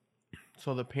scream.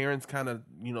 So the parents kind of,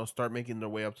 start making their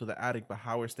way up to the attic, but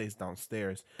Howard stays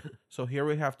downstairs. So here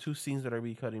we have two scenes that are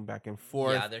be cutting back and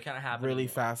forth. Yeah, they're kind of happening really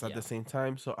fast at the same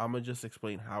time. So I'm going to just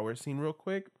explain Howard's scene real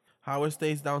quick. Howard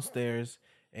stays downstairs,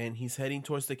 and he's heading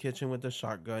towards the kitchen with the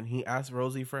shotgun. He asks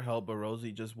Rosie for help, but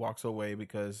Rosie just walks away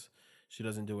because she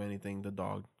doesn't do anything, the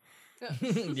dog.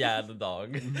 Yeah, the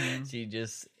dog. She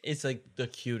just, it's like the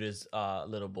cutest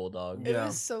little bulldog. It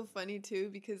was so funny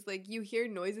too because like you hear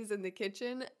noises in the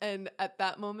kitchen and at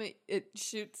that moment it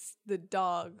shoots the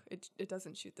dog. It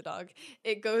doesn't shoot the dog.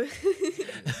 It goes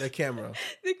The camera.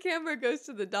 The camera goes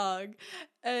to the dog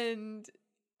and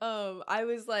I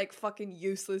was like fucking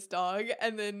useless dog,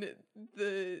 and then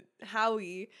the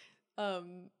Howie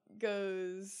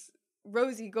goes,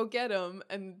 Rosie, go get him,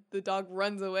 and the dog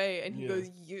runs away, and he goes,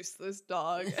 useless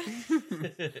dog.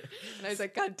 And I was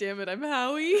like, God damn it, I'm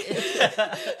Howie.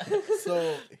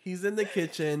 So he's in the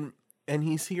kitchen, and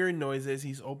he's hearing noises.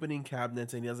 He's opening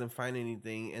cabinets, and he doesn't find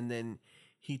anything. And then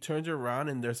he turns around,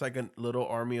 and there's like a little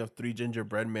army of 3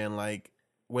 gingerbread men, like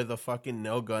with a fucking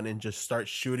nail gun, and just start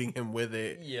shooting him with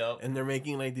it. Yep. And they're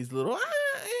making like these little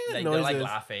like, noises. they're like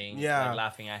laughing. Yeah. Like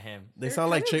laughing at him. They They're sound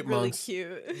like kind of chipmunks.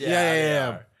 Really cute.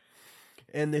 Yeah.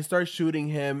 And they start shooting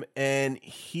him, and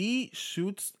he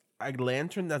shoots a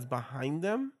lantern that's behind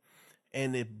them,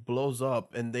 and it blows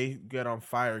up, and they get on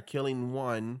fire, killing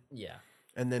one. Yeah.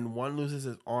 And then one loses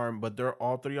his arm, but they're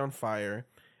all 3 on fire.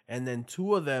 And then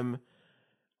 2 of them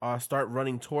start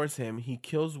running towards him. He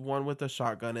kills one with a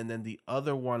shotgun, and then the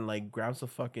other one like grabs a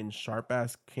fucking sharp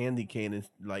ass candy cane and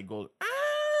like goes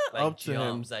Like up to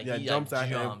him. Like, yeah, he jumps like, at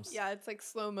jumps. Yeah, it's like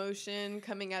slow motion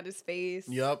coming at his face.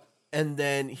 Yep. And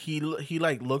then he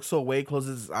like looks away,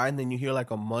 closes his eye, and then you hear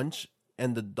like a munch,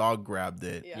 and the dog grabbed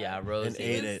it. Yeah, Rosie. And He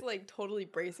ate was it. like totally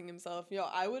bracing himself. Yo,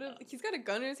 I would have. He's got a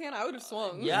gun in his hand. I would have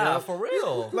swung. Yeah, for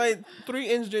real. Like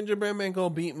 3-inch gingerbread man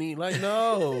gonna beat me? Like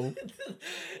no.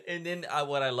 And then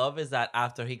what I love is that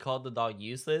after he called the dog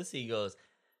useless, he goes,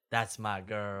 "That's my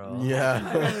girl."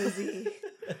 Yeah. Rosie.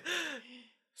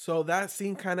 So that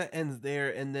scene kind of ends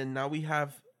there, and then now we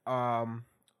have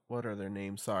what are their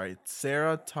names? Sorry,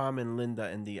 Sarah, Tom, and Linda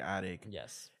in the attic.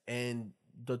 Yes. And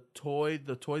the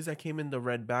toys that came in the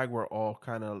red bag were all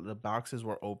kind of, the boxes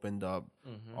were opened up,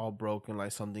 all broken,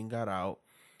 like something got out.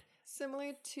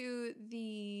 Similar to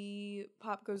the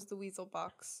Pop Goes the Weasel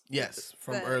box. Yes,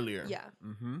 from earlier. Yeah.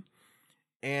 Mm-hmm.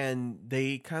 And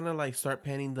they kind of like start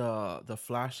panning the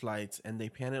flashlights, and they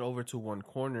pan it over to one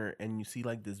corner, and you see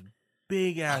like this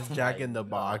big ass Jack in the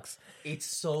Box. It's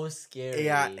so scary.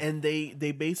 Yeah, and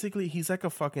they basically, he's like a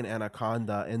fucking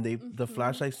anaconda, and the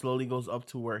flashlight slowly goes up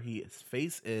to where his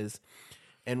face is,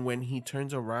 and when he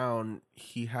turns around,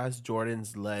 he has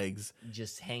Jordan's legs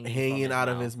just hanging out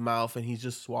of his mouth, and he's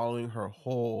just swallowing her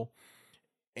whole.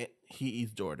 And he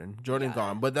eats Jordan. Jordan's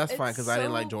gone, but that's fine because I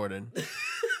didn't like Jordan.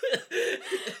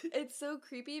 It's so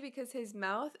creepy because his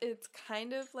mouth, it's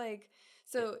kind of like,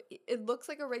 so it looks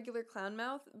like a regular clown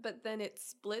mouth, but then it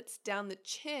splits down the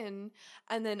chin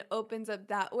and then opens up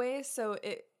that way. So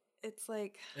it's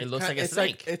like, it looks like a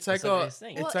snake. It's like a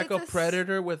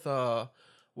predator with a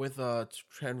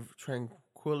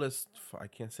tranquilist. I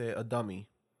can't say it, a dummy.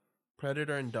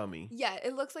 Predator and dummy. Yeah,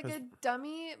 it looks like a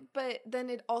dummy, but then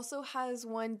it also has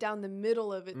one down the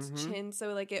middle of its chin,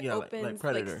 so like it opens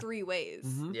like 3 ways.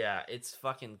 Yeah, it's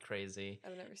fucking crazy.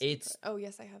 I've never seen Predator. Oh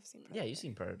yes, I have seen Predator. Yeah, you've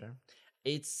seen Predator.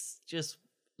 It's just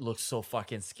looks so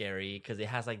fucking scary because it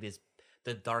has like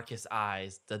the darkest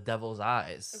eyes, the devil's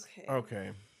eyes.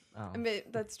 Okay. I mean,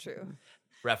 that's true.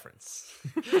 Reference.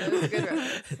 That was a good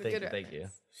reference. Thank you.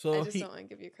 So I just don't want to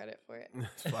give you credit for it.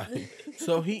 It's fine.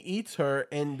 So he eats her,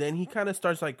 and then he kind of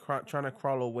starts like trying to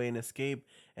crawl away and escape.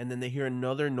 And then they hear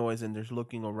another noise, and they're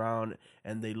looking around,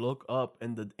 and they look up,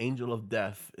 and the angel of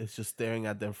death is just staring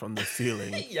at them from the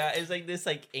ceiling. Yeah, it's like this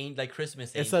like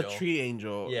Christmas angel. It's a tree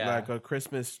angel, like a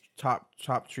Christmas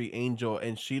top tree angel,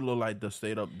 and she looked like the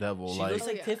straight up devil. She like looks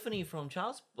like Tiffany from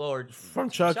from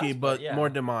Chucky, but more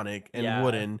demonic and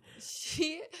wooden.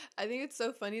 I think it's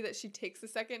so funny that she takes a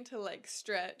second to like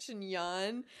stretch and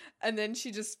yawn, and then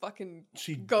she just fucking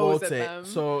goes at them.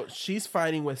 So she's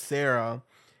fighting with Sarah.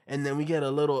 And then we get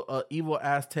a little evil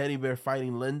ass teddy bear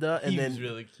fighting Linda, and he then was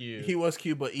really cute. He was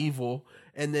cute but evil.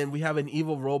 And then we have an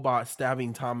evil robot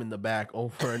stabbing Tom in the back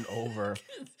over and over.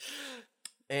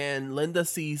 And Linda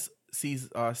sees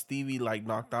Stevie like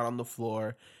knocked out on the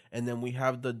floor, and then we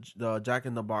have the Jack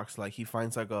in the Box, like he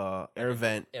finds like a air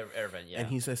vent, air vent, yeah, and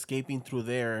he's escaping through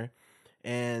there.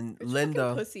 And Which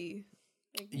Linda, pussy.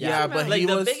 Like, Yeah, but like he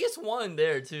the was- biggest one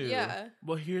there too. yeah.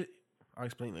 Well, here I'll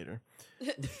explain later.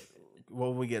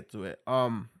 When we get to it.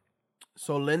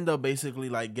 So Linda basically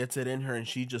like gets it in her, and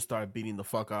she just started beating the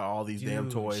fuck out of all these damn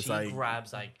Dude, toys. She Like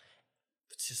grabs like.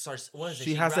 She starts. What is it?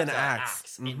 She has grabs an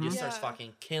axe. and Mhm. just starts Yeah.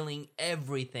 fucking killing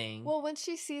everything. Well, when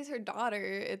she sees her daughter,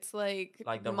 it's like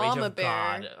The Mama rage of Bear.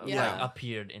 God Yeah. like,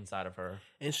 appeared inside of her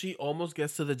and she almost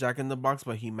gets to the Jack in the Box,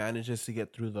 but he manages to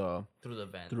get through the. through the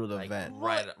vent. Through the like, vent.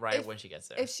 right, Well, right if- when she gets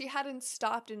there. If she hadn't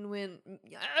stopped and went,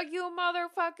 you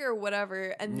motherfucker, whatever,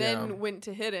 and then Yeah. went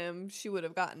to hit him, she would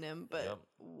have gotten him, but Yep.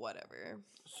 whatever.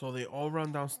 So they all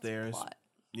run downstairs. Plot.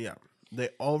 Yeah, they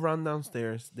all run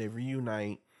downstairs. They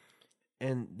reunite,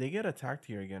 and they get attacked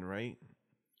here again, right?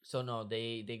 So no,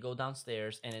 they go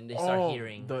downstairs and then they start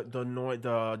hearing.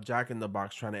 the Jack in the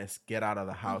Box trying to get out of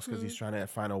the house because Mhm. he's trying to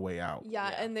find a way out. Yeah,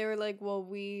 Yeah. and they were like, well,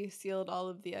 we sealed all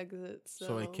of the exits.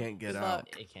 So it can't get good out.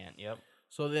 luck. It can't. Yep.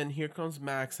 So then here comes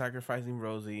Max sacrificing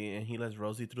Rosie, and he lets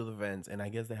Rosie through the vents. And I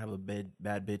guess they have a bad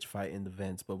bitch fight in the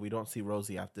vents, but we don't see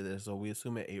Rosie after this, so we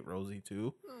assume it ate Rosie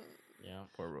too. Yeah.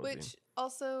 Poor Rosie. Which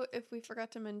also, if we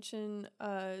forgot to mention,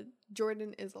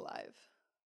 Jordan is alive.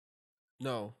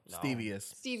 No, No. Stevie is.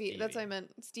 Stevie, that's what I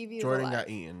meant. Stevie is Jordan alive. got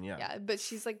eaten, yeah. Yeah, but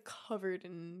she's like covered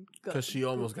in Because she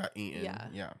almost got eaten. Yeah.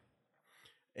 Yeah.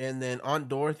 And then Aunt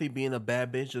Dorothy, being a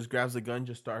bad bitch, just grabs a gun,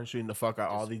 just starts shooting the fuck out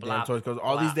all Just these damn blap, toys. Because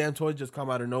all these blap. damn toys just come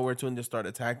out of nowhere too and just start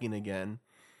attacking again.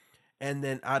 And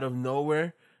then out of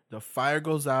nowhere, the fire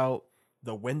goes out,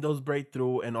 the windows break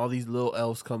through, and all these little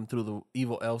elves come through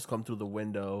evil elves come through the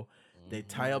window. They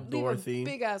tie up Leave Dorothy. a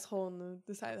big ass hole in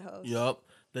the side of the house. Yup.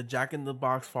 The Jack in the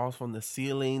Box falls from the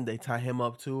ceiling. They tie him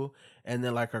up too. And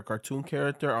then, like a cartoon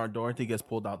character, our Dorothy gets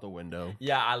pulled out the window.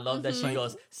 Yeah, I love that she Mhm.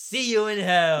 goes, "See you in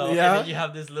hell." Yeah. And then you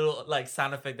have this little like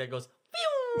sound effect that goes,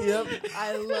 "Pew!" Yep.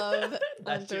 I love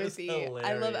That Aunt shit was Dorothy. I love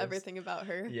hilarious. everything about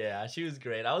her. Yeah, she was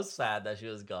great. I was sad that she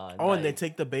was gone. Oh, and they Like,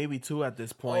 take the baby too at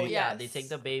this Oh point. yeah, they Yes. take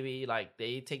the baby. Like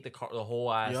they take the car, the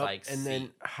whole ass. Yup. Like And then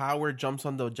seat. Howard jumps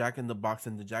on the Jack in the Box,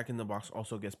 and the Jack in the Box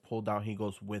also gets pulled out. He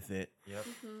goes with it. Yep.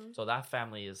 Mhm. So that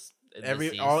family is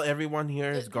deceased. Everyone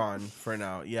here is gone for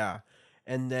now. Yeah.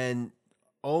 And then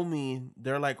Omi,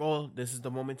 they're like, "Oh, this is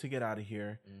the moment to get out of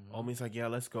here." Mhm. Omi's like, "Yeah,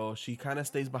 let's go." She kind of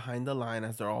stays behind the line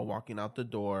as they're all walking out the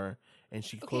door, and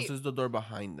she Okay. closes the door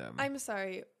behind them. I'm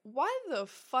sorry. Why the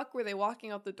fuck were they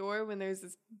walking out the door when there's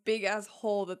this big ass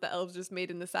hole that the elves just made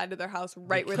in the side of their house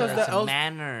right where Because they're the at? elves-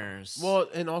 manners. Well,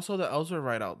 and also the elves are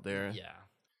right out there. yeah.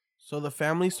 So the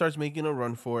family starts making a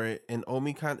run for it, and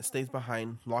Omi kind of stays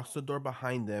behind, locks the door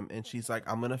behind them, and she's like,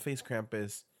 "I'm gonna face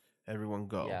Krampus. Everyone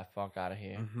go." Yeah, fuck out of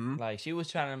here. Mhm. Like she was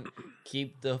trying to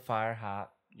keep the fire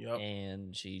hot, Yep.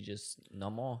 and she just no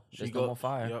more. She There's go- no more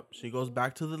fire. Yep. She goes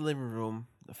back to the living room.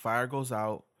 The fire goes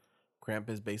out.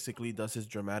 Krampus basically does his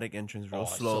dramatic entrance real Oh,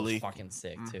 it's slowly. so fucking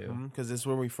sick too. Because this is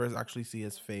where we first actually see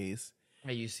his face.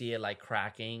 And you see it like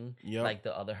cracking, Yep. like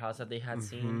the other house that they had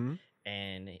seen, Mhm.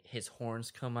 and his horns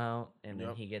come out, and then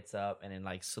Yep. he gets up, and then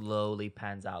like slowly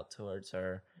pans out towards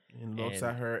her. And looks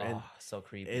and- at her, and oh, so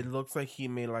creepy. it looks like he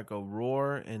made like a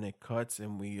roar, and it cuts,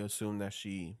 and we assume that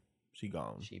she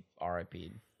gone. She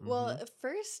RIP'd. Well, Mhm. at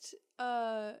first,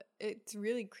 it's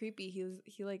really creepy.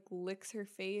 He like licks her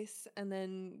face and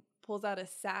then pulls out a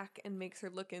sack and makes her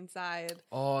look inside.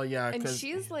 Oh yeah, And 'cause-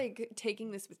 she's like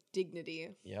taking this with dignity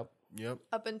Yep. yep,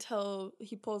 up until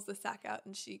he pulls the sack out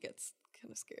and she gets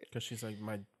kind of scared. because she's like,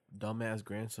 my dumbass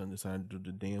grandson decided to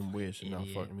do the damn wish and now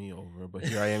Idiot. fuck me over, but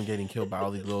here I am getting killed by all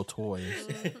these little toys.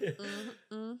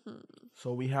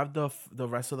 So we have the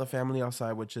rest of the family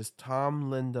outside, which is Tom,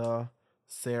 Linda,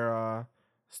 Sarah,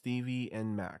 Stevie,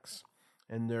 and Max,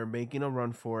 and they're making a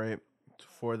run for it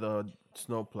for the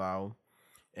snowplow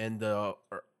and the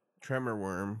tremor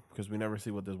worm, because we never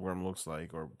see what this worm looks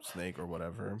like, or snake or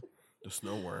whatever, the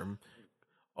snow worm.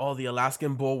 Oh, the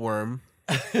Alaskan bullworm,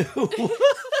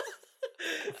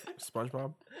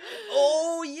 SpongeBob.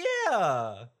 Oh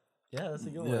yeah. Yeah, that's a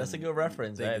good one. Yeah. That's a good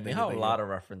reference. Thank you, We thank have you, a thank lot you. of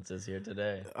references here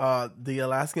today. The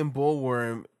Alaskan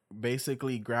bullworm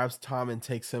basically grabs Tom and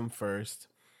takes him first.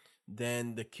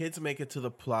 Then the kids make it to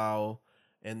the plow,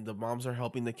 and the moms are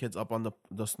helping the kids up on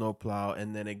the snow plow,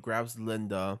 and then it grabs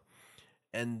Linda.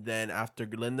 And then after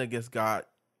Linda gets got,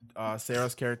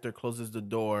 Sarah's character closes the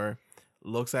door,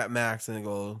 looks at Max, and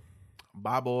goes,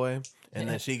 "Bye, boy." And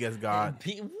then she gets got.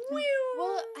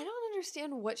 Well, I don't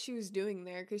understand what she was doing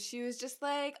there because she was just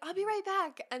like, "I'll be right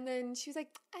back," and then she was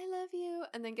like, "I love you,"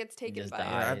 and then gets taken Just by. dies.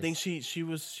 Yeah, I think she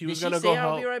was Did she gonna say go I'll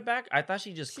help. be right back? I thought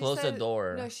she just She closed the said-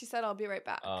 door. No, she said, "I'll be right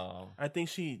back." Oh, I think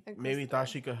she And close maybe the thought door.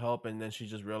 she could help, and then she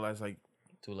just realized like,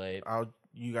 too late.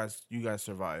 you guys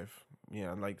survive.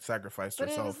 Yeah, like sacrificed But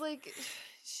it herself. was like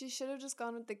she should have just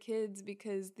gone with the kids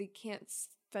because they can't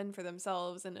fend for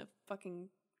themselves in a fucking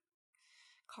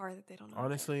car that they don't know.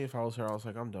 Honestly, if I was her, I was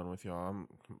like, I'm done with y'all. I'm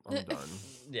done.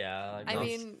 Yeah. Like, I No.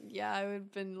 mean, yeah, I would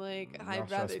have been like, Y'all I'd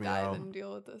stress rather me die out. than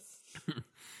deal with this.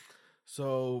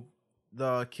 So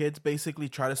the kids basically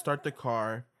try to start the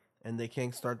car, and they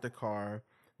can't start the car.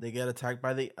 They get attacked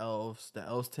by the elves. The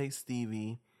elves take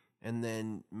Stevie, and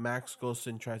then Max goes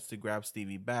and tries to grab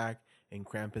Stevie back, and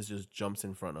Krampus just jumps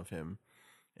in front of him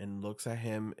and looks at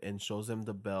him and shows him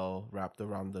the bell wrapped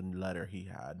around the letter he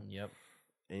had. Yep.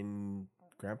 And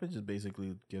Krampus just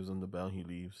basically gives him the bell and he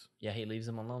leaves. Yeah, he leaves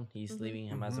him alone. He's Mhm. leaving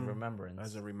him as a Mhm. remembrance.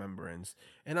 As a remembrance.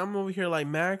 And I'm over here like,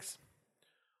 Max,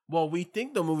 well, we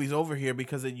think the movie's over here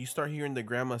because you start hearing the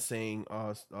grandma saying,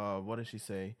 what does she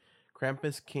say?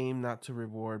 Krampus came not to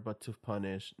reward, but to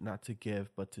punish, not to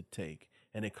give, but to take.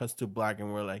 And it cuts to black,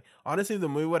 and we're like, honestly, if the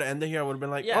movie would have ended here, I would have been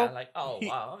like, yeah, oh, like, oh, he-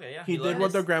 wow, okay, yeah. he did learned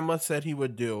what the his- grandma said he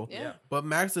would do. Yeah. But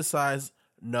Max decides,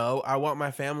 no, I want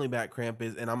my family back,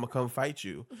 Krampus, and I'm going to come fight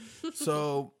you.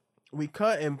 So we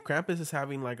cut, and Krampus is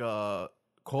having like a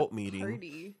cult meeting.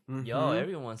 Party. Yo, Mhm.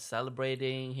 everyone's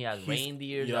celebrating. He has He's-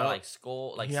 reindeer that yup. are like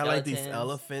skull, like he had skeletons. like these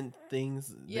elephant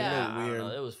things. Yeah. They I look don't weird.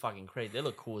 know. It was fucking crazy. They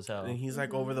look cool as hell. And he's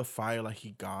like over Mhm. the fire, like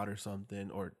he God or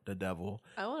something, or the devil.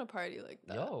 I want a party like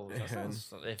that. Yo, that And-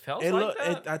 sounds, it felt And like look,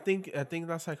 that. I think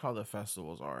that's like how the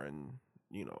festivals are in,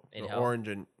 you know, In the hell? orange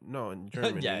and no, in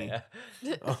Germany. yeah,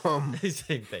 Um, yeah.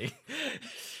 Same thing.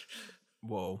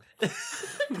 whoa.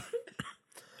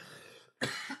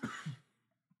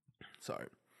 Sorry.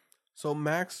 So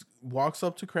Max walks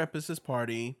up to Krampus's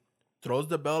party, throws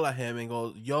the bell at him, and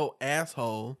goes, "Yo,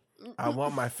 asshole, I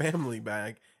want my family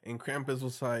back." And Krampus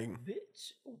was like,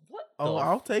 Bitch, what? "Oh, the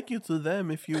I'll take you to them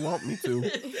if you want me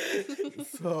to."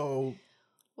 So,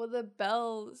 Well, the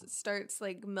bell starts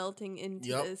like melting into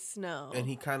Yup. the snow. and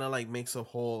he kind of like makes a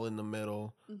hole in the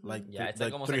middle, Mhm. like Yeah, it's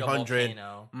like almost like a 300.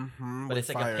 volcano. Mm-hmm, But with it's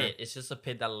like fire. a pit. It's just a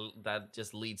pit that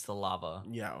just leads to lava.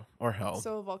 Yeah, or hell.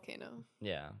 So a volcano.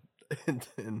 Yeah. And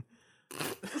then,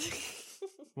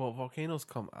 well, volcanoes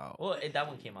come out. Well, that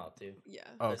one came out too. Yeah.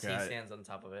 Because Okay. he stands on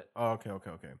top of it. Oh,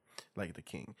 okay. Like the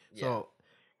king. Yeah. So,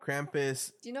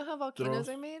 Krampus, Do you know how volcanoes Throws-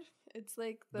 are made? It's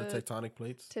like the the tectonic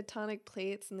plates. tectonic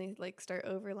plates, and they like start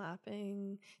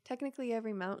overlapping. Technically,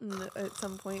 every mountain at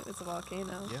some point is a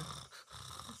volcano. Yeah.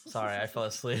 Sorry, I fell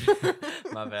asleep.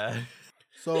 My bad.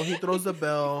 So he throws the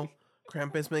bell.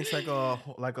 Krampus makes like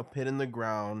a pit in the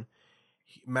ground.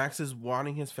 Max is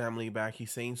wanting his family back.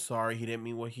 He's saying sorry. He didn't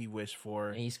mean what he wished for.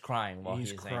 And he's crying while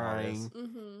He's he's saying all this. crying.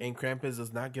 Mm-hmm. And Krampus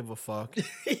does not give a fuck.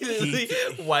 He literally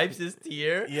wipes his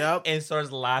tear Yep. and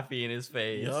starts laughing in his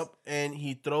face. Yep. And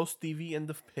he throws Stevie in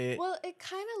the pit. Well, it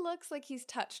kind of looks like he's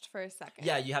touched for a second.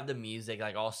 Yeah, you have the music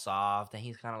like all soft, and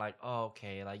he's kind of like, oh,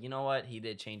 okay, like you know what? He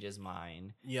did change his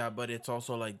mind. Yeah, but it's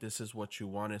also like, this is what you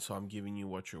wanted, so I'm giving you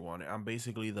what you wanted. I'm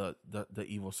basically the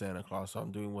evil Santa Claus, so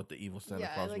I'm doing what the evil Santa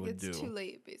yeah, Claus like would it's do. too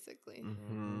late, basically.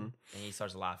 Mm-hmm. And he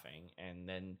starts laughing, and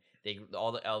then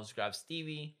all the elves grab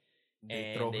Stevie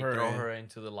They and throw they her throw in. her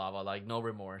into the lava, like no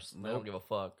remorse. They Nope. don't give a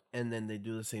fuck. And then they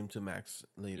do the same to Max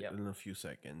later Yep. in a few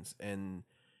seconds. And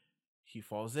he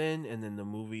falls in, and then the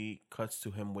movie cuts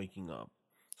to him waking up.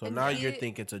 So And now he- you're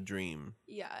thinking it's a dream.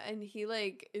 Yeah, and he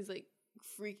like is like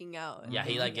freaking out. and Yeah,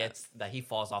 he like waking up. gets that he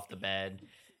falls off the bed,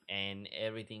 and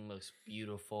everything looks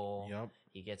beautiful. Yep.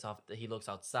 He gets off. He looks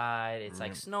outside. It's like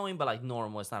Yep. snowing, but like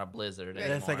normal. It's not a blizzard. Right.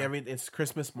 And it's like anymore. it's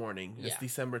Christmas morning. It's Yeah.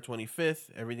 December 25th.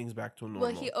 Everything's back to normal.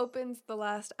 Well, he opens the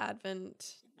last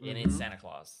Advent. and Mhm. it's Santa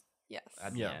Claus Yes.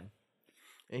 at Yeah. the end.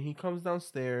 And he comes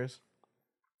downstairs.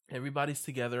 Everybody's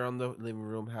together on the living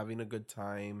room having a good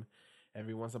time.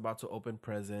 Everyone's about to open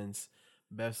presents.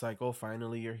 Beth's like, "Oh,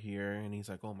 finally you're here." And he's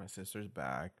like, "Oh, my sister's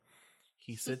back."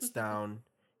 He sits down.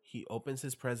 He opens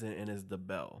his present, and it's the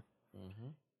bell. Mm-hmm.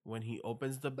 When he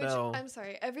opens the Which bell, I'm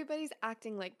sorry, everybody's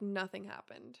acting like nothing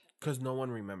happened. because no one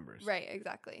remembers. Right,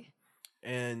 exactly.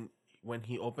 And when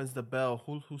he opens the bell,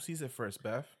 who sees it first,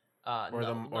 Beth? Or no,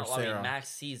 the- no, or I mean, Sarah. Max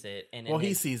sees it, and then Well, he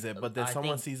his- sees it, but then I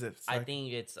someone think- sees it. I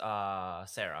think it's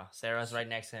Sarah. Sarah's right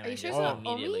next to him, Are you and sure just it's not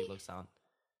immediately Omi? looks down.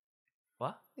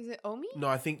 What? Is it Omi? No,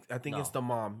 I think it's No. the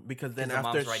mom, because then 'Cause the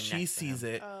after mom's right she next to sees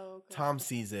him. it, Oh, okay. Tom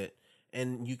sees it,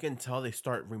 and you can tell they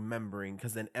start remembering,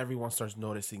 because then everyone starts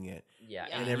noticing it. Yeah,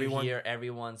 Yeah. and And everyone- you hear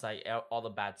everyone's like all the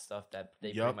bad stuff that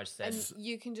they Yup. pretty much said. And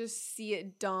you can just see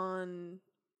it dawn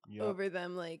Yep. over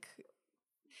them, like,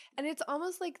 and it's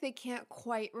almost like they can't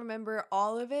quite remember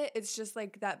all of it. It's just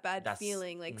like that bad That's-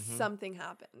 feeling, like mhm. something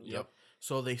happened. Yep.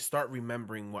 So they start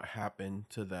remembering what happened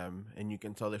to them, and you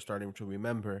can tell they're starting to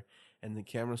remember. And the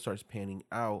camera starts panning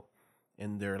out,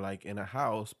 and they're like in a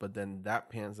house, but then that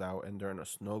pans out, and they're in a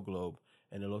snow globe,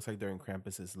 and it looks like they're in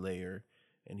Krampus's lair.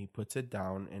 And he puts it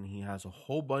down, and he has a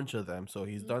whole bunch of them. So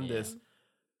he's done this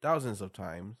thousands of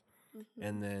times. Mm-hmm.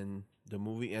 And then the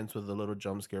movie ends with a little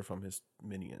jump scare from his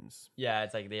minions. Yeah,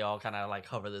 it's like they all kind of like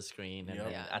hover the screen and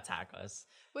Yep. then attack us.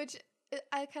 Which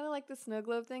I kind of like the snow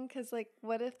globe thing because, like,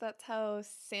 what if that's how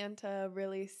Santa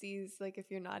really sees, like, if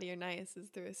you're naughty or nice is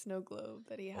through a snow globe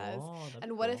that he has? Oh, that'd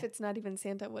And be what cool. if it's not even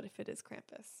Santa? What if it is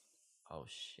Krampus? Oh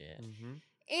shit. Mm-hmm.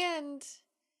 And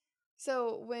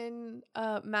so when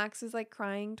Max is like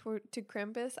crying to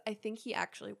Krampus, I think he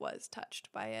actually was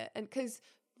touched by it. And because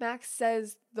Max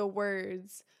says the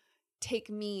words, "Take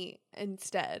me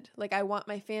instead." Like, I want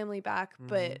my family back,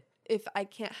 but if I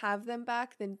can't have them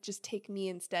back, then just take me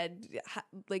instead.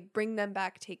 Like, bring them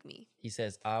back, take me. He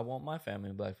says, "I want my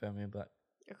family back, family back."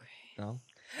 Okay. No.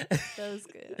 That was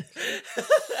good.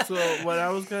 So what I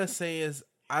was going to say is,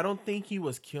 I don't think he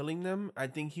was killing them. I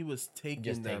think he was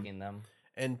Just taking them.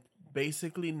 And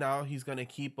basically now he's going to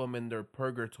keep them in their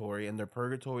purgatory. And their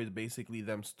purgatory is basically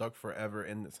them stuck forever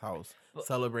in this house,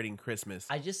 celebrating Christmas.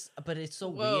 But it's so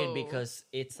Whoa. weird because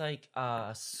it's like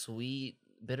a sweet,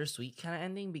 bittersweet kind of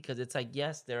ending because it's like,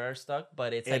 yes, they are stuck,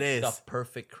 but it's like the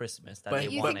perfect Christmas that But they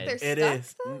you wanted. think they're It stuck,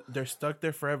 is. though? They're stuck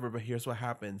there forever, but here's what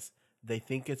happens. They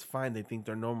think it's fine. They think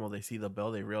they're normal. They see the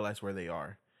bell. They realize where they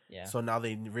are. Yeah. So now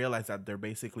they realize that they're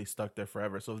basically stuck there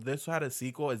forever. So if this had a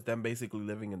sequel, it's them basically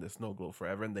living in the snow globe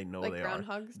forever, and they know Like they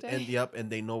Groundhog's Day? are. And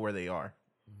they know where they are.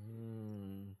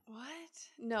 What?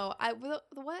 No,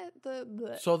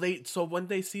 what? So when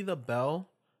they see the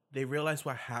bell, they realize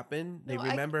what happened. They No,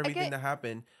 remember I everything get- that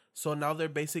happened. So now they're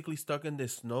basically stuck in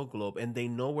this snow globe, and they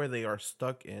know where they are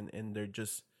stuck in, and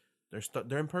they're stuck.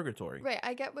 They're in purgatory. Right,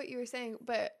 I get what you were saying,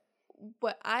 but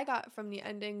what I got from the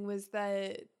ending was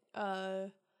that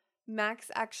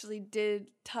Max actually did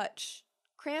touch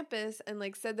Krampus and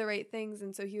like said the right things,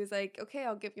 and so he was like, "Okay,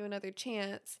 I'll give you another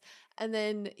chance." And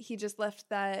then he just left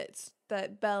that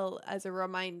bell as a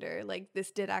reminder, like,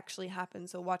 this did actually happen,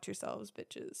 so watch yourselves,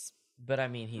 bitches. But I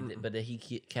mean,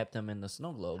 he kept them in the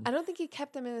snow globe. I don't think he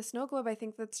kept them in the snow globe. I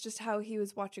think that's just how he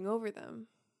was watching over them.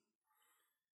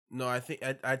 No, I think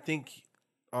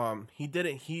he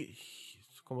didn't.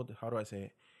 How do I say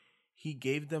it? He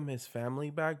gave them his family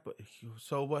back, but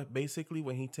so what? Basically,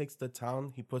 when he takes the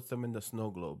town, he puts them in the snow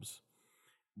globes.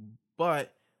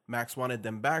 But Max wanted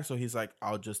them back, so he's like,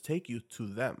 "I'll just take you to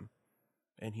them,"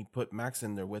 and he put Max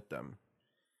in there with them.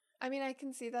 I mean, I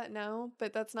can see that now,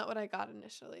 but that's not what I got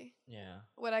initially. Yeah.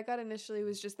 What I got initially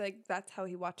was just like, that's how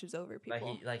he watches over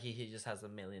people. He just has a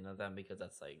million of them because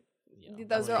that's like, you know,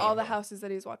 Those are all the houses that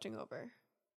he's watching over.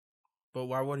 But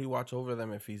why would he watch over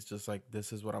them if he's just like,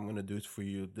 "This is what I'm gonna do for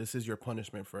you. This is your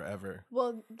punishment forever."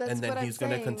 Well, that's and then what he's I'm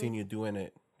gonna saying. continue doing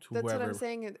it to That's whoever. what I'm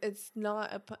saying. It's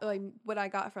not like what I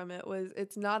got from it was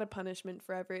it's not a punishment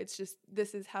forever. It's just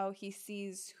this is how he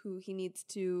sees who he needs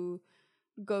to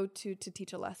go to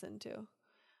teach a lesson to.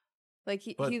 Like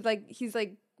he's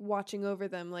like watching over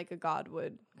them like a god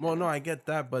would. Well, no, I get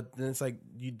that, but then it's like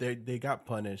they got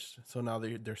punished, so now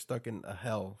they're stuck in a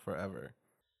hell forever.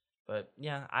 But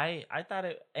yeah, I thought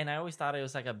it, and I always thought it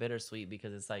was like a bittersweet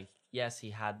because it's like, yes, he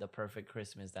had the perfect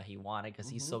Christmas that he wanted because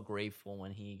he's so grateful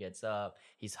when he gets up.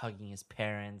 He's hugging his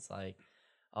parents like,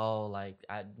 "Oh, like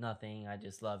nothing, I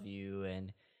just love you."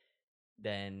 And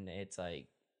then it's like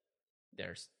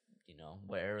there's, you know,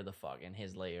 wherever the fuck in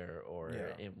his lair or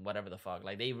in whatever the fuck,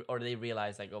 like they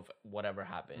realize like, oh, whatever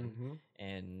happened,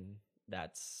 and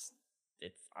it's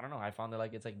I don't know, I found it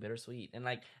like it's like bittersweet. And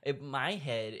like in my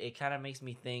head it kind of makes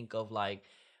me think of like,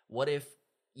 what if,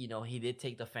 you know, he did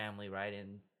take the family, right,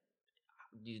 and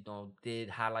you know did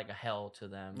had like a hell to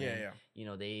them, and, you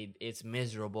know, it's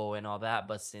miserable and all that,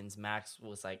 but since Max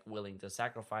was like willing to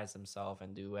sacrifice himself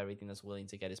and do everything that's willing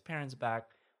to get his parents back,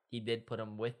 he did put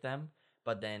them with them.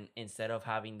 But then instead of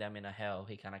having them in a hell,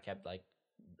 he kind of kept like,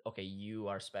 okay, you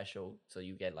are special, so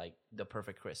you get like the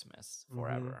perfect Christmas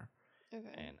forever. Okay.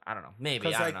 And I don't know,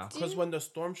 maybe I don't know. Because when the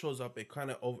storm shows up, it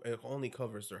it only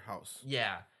covers their house.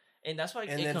 Yeah, and that's why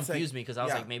it confused me because I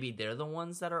was like, maybe they're the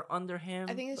ones that are under him.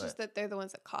 I think it's just that they're the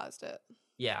ones that caused it.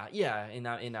 Yeah, and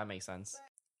that makes sense.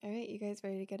 All right, you guys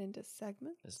ready to get into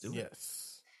segments? Let's do it.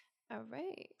 Yes. All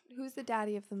right. Who's the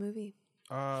daddy of the movie?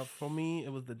 For me,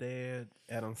 it was the dad,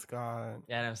 Adam Scott.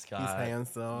 Adam Scott. He's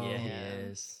handsome. Yeah, he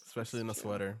is. Especially in a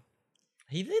sweater.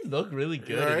 He did look really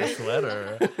good in a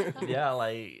sweater. Yeah,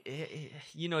 like,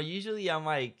 you know, usually I'm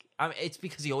like, it's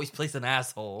because he always plays an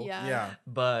asshole. Yeah.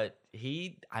 But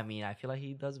I feel like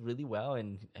he does really well,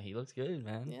 and he looks good,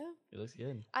 man. Yeah. He looks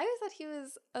good. I always thought he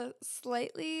was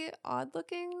slightly odd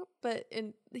looking, but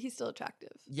he's still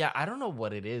attractive. Yeah, I don't know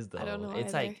what it is, though. I don't know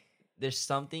It's either. like, there's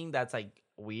something that's like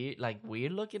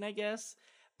weird looking, I guess.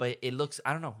 But it looks,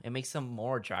 I don't know, it makes them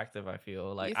more attractive. I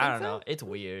feel like You I think don't so? know, it's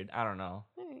weird. I don't know.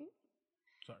 All right.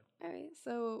 Sorry. All right.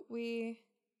 So we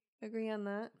agree on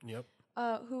that. Yep.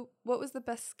 What was the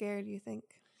best scare, do you think?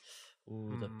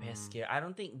 Ooh, the best scare. I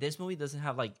don't think this movie doesn't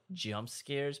have like jump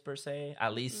scares per se.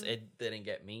 At least it didn't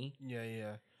get me.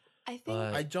 Yeah. I think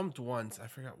But- I jumped once. I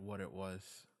forgot what it was.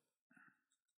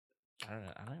 I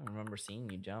don't even remember seeing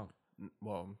you jump.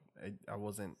 Well, I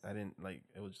wasn't. I didn't like.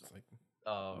 It was just like.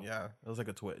 Oh, Yeah, it was like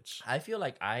a twitch. I feel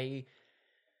like I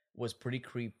was pretty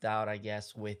creeped out, I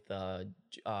guess, with the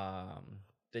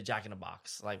Jack in the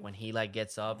Box. Like when he like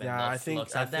gets up and Yeah, I looks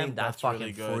think at them, that that's fucking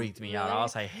really good. freaked me out. I Really?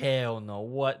 was like, hell no,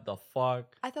 what the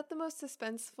fuck? I thought the most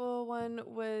suspenseful one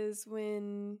was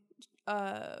when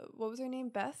what was her name?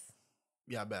 Beth?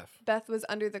 Yeah, Beth. Beth was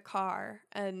under the car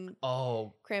and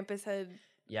Oh, Krampus had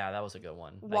yeah, that was a good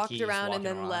one. Like, walked he's around and walking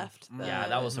then around. left. Yeah,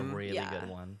 that was a Mhm. really Yeah. good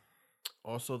one.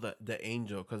 Also, the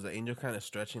angel, because the angel kind of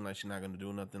stretching like she's not gonna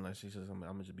do nothing. Like she says, I'm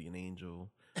gonna just be an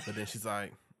angel. But then she's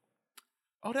like,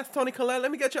 "Oh, that's Toni Collette. Let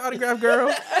me get your autograph,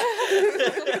 girl."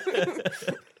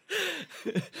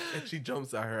 And she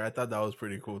jumps at her. I thought that was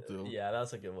pretty cool too. Yeah, that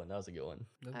was a good one. That was a good one.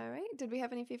 All right. Did we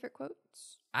have any favorite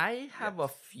quotes? I have a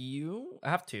few. I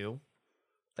have two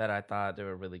that I thought they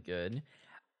were really good.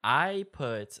 I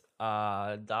put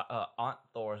Aunt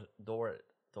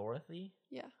Dorothy.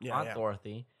 Yeah. Aunt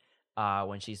Dorothy,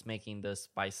 when she's making the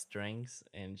spice drinks,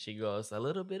 and she goes, a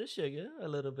little bit of sugar, a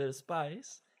little bit of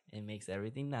spice, it makes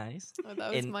everything nice. Oh,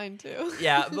 that was And- mine too.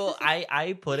 Yeah, well,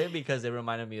 I put it because it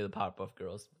reminded me of the Powerpuff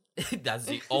Girls. That's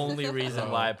the only reason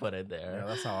why I put it Yeah, there.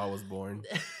 that's how I was born.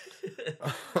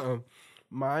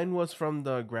 Mine was from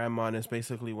the grandma, and it's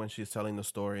basically when she's telling the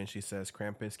story, and she says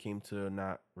Krampus came to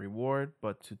not reward,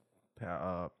 but to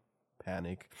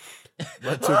panic.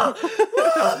 But to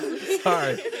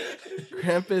sorry,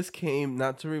 Krampus came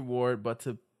not to reward, but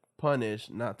to punish,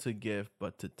 not to give,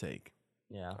 but to take.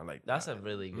 Yeah, I like that's that. a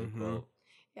really good Mhm. quote.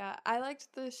 Yeah, I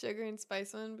liked the sugar and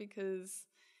spice one because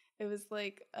it was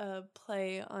like a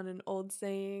play on an old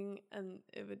saying, and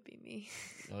it would be me.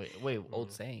 Oh, wait,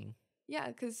 old saying. Yeah,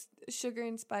 because sugar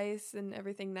and spice and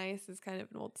everything nice is kind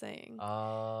of an old saying.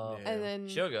 Yeah. And then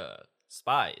Sugar,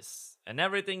 spice, and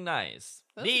everything nice.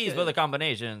 That's These were good. the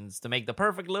combinations to make the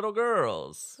perfect little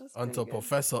girls. That's pretty Until good.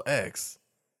 Professor X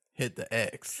hit the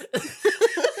X.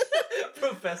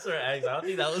 Professor X. I don't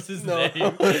think that was his No, name.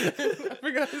 I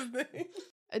forgot his name.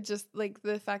 Just like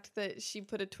the fact that she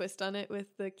put a twist on it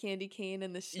with the candy cane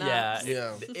and the schnapps.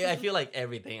 Yeah, Yeah. I feel like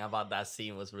everything about that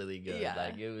scene was really good. Yeah.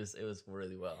 Like it was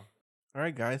really well. All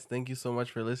right, guys. Thank you so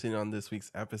much for listening on this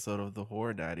week's episode of The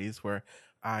Horror Daddies, where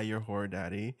I, your horror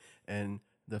daddy, and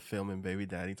the film and baby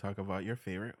daddy talk about your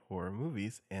favorite horror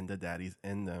movies and the daddies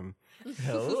in them.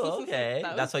 Oh, okay.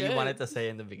 That That's was what you wanted good. to say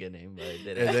in the beginning, but it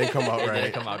It didn't. didn't come out It right.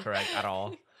 didn't come out correct at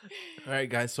all. All right,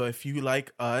 guys. So if you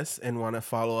like us and want to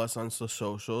follow us on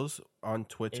socials, on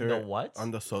Twitter, In the what?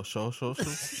 on the socials, on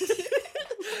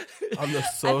the I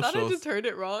thought I socials, just heard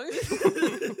it wrong.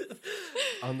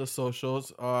 on the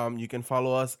socials, you can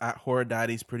follow us at Horror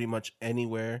Daddies pretty much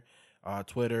anywhere.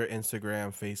 Twitter,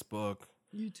 Instagram, Facebook,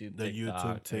 YouTube, the TikTok,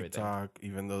 YouTube, everything. TikTok,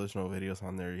 even though there's no videos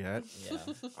on there yet.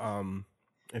 Yeah.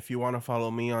 If you want to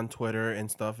follow me on Twitter and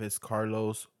stuff, it's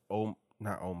Carlos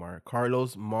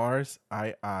Carlos Mars II.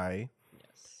 Yes.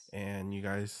 And you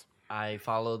guys, I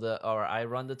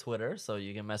run the Twitter, so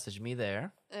you can message me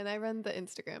there. And I run the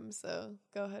Instagram, so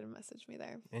go ahead and message me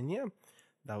there. and yeah,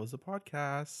 that was the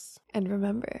podcast. And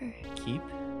remember, Keep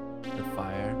the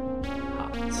fire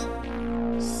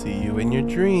hot. See you in your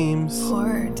dreams.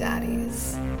 horror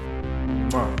daddies.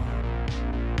 Mwah.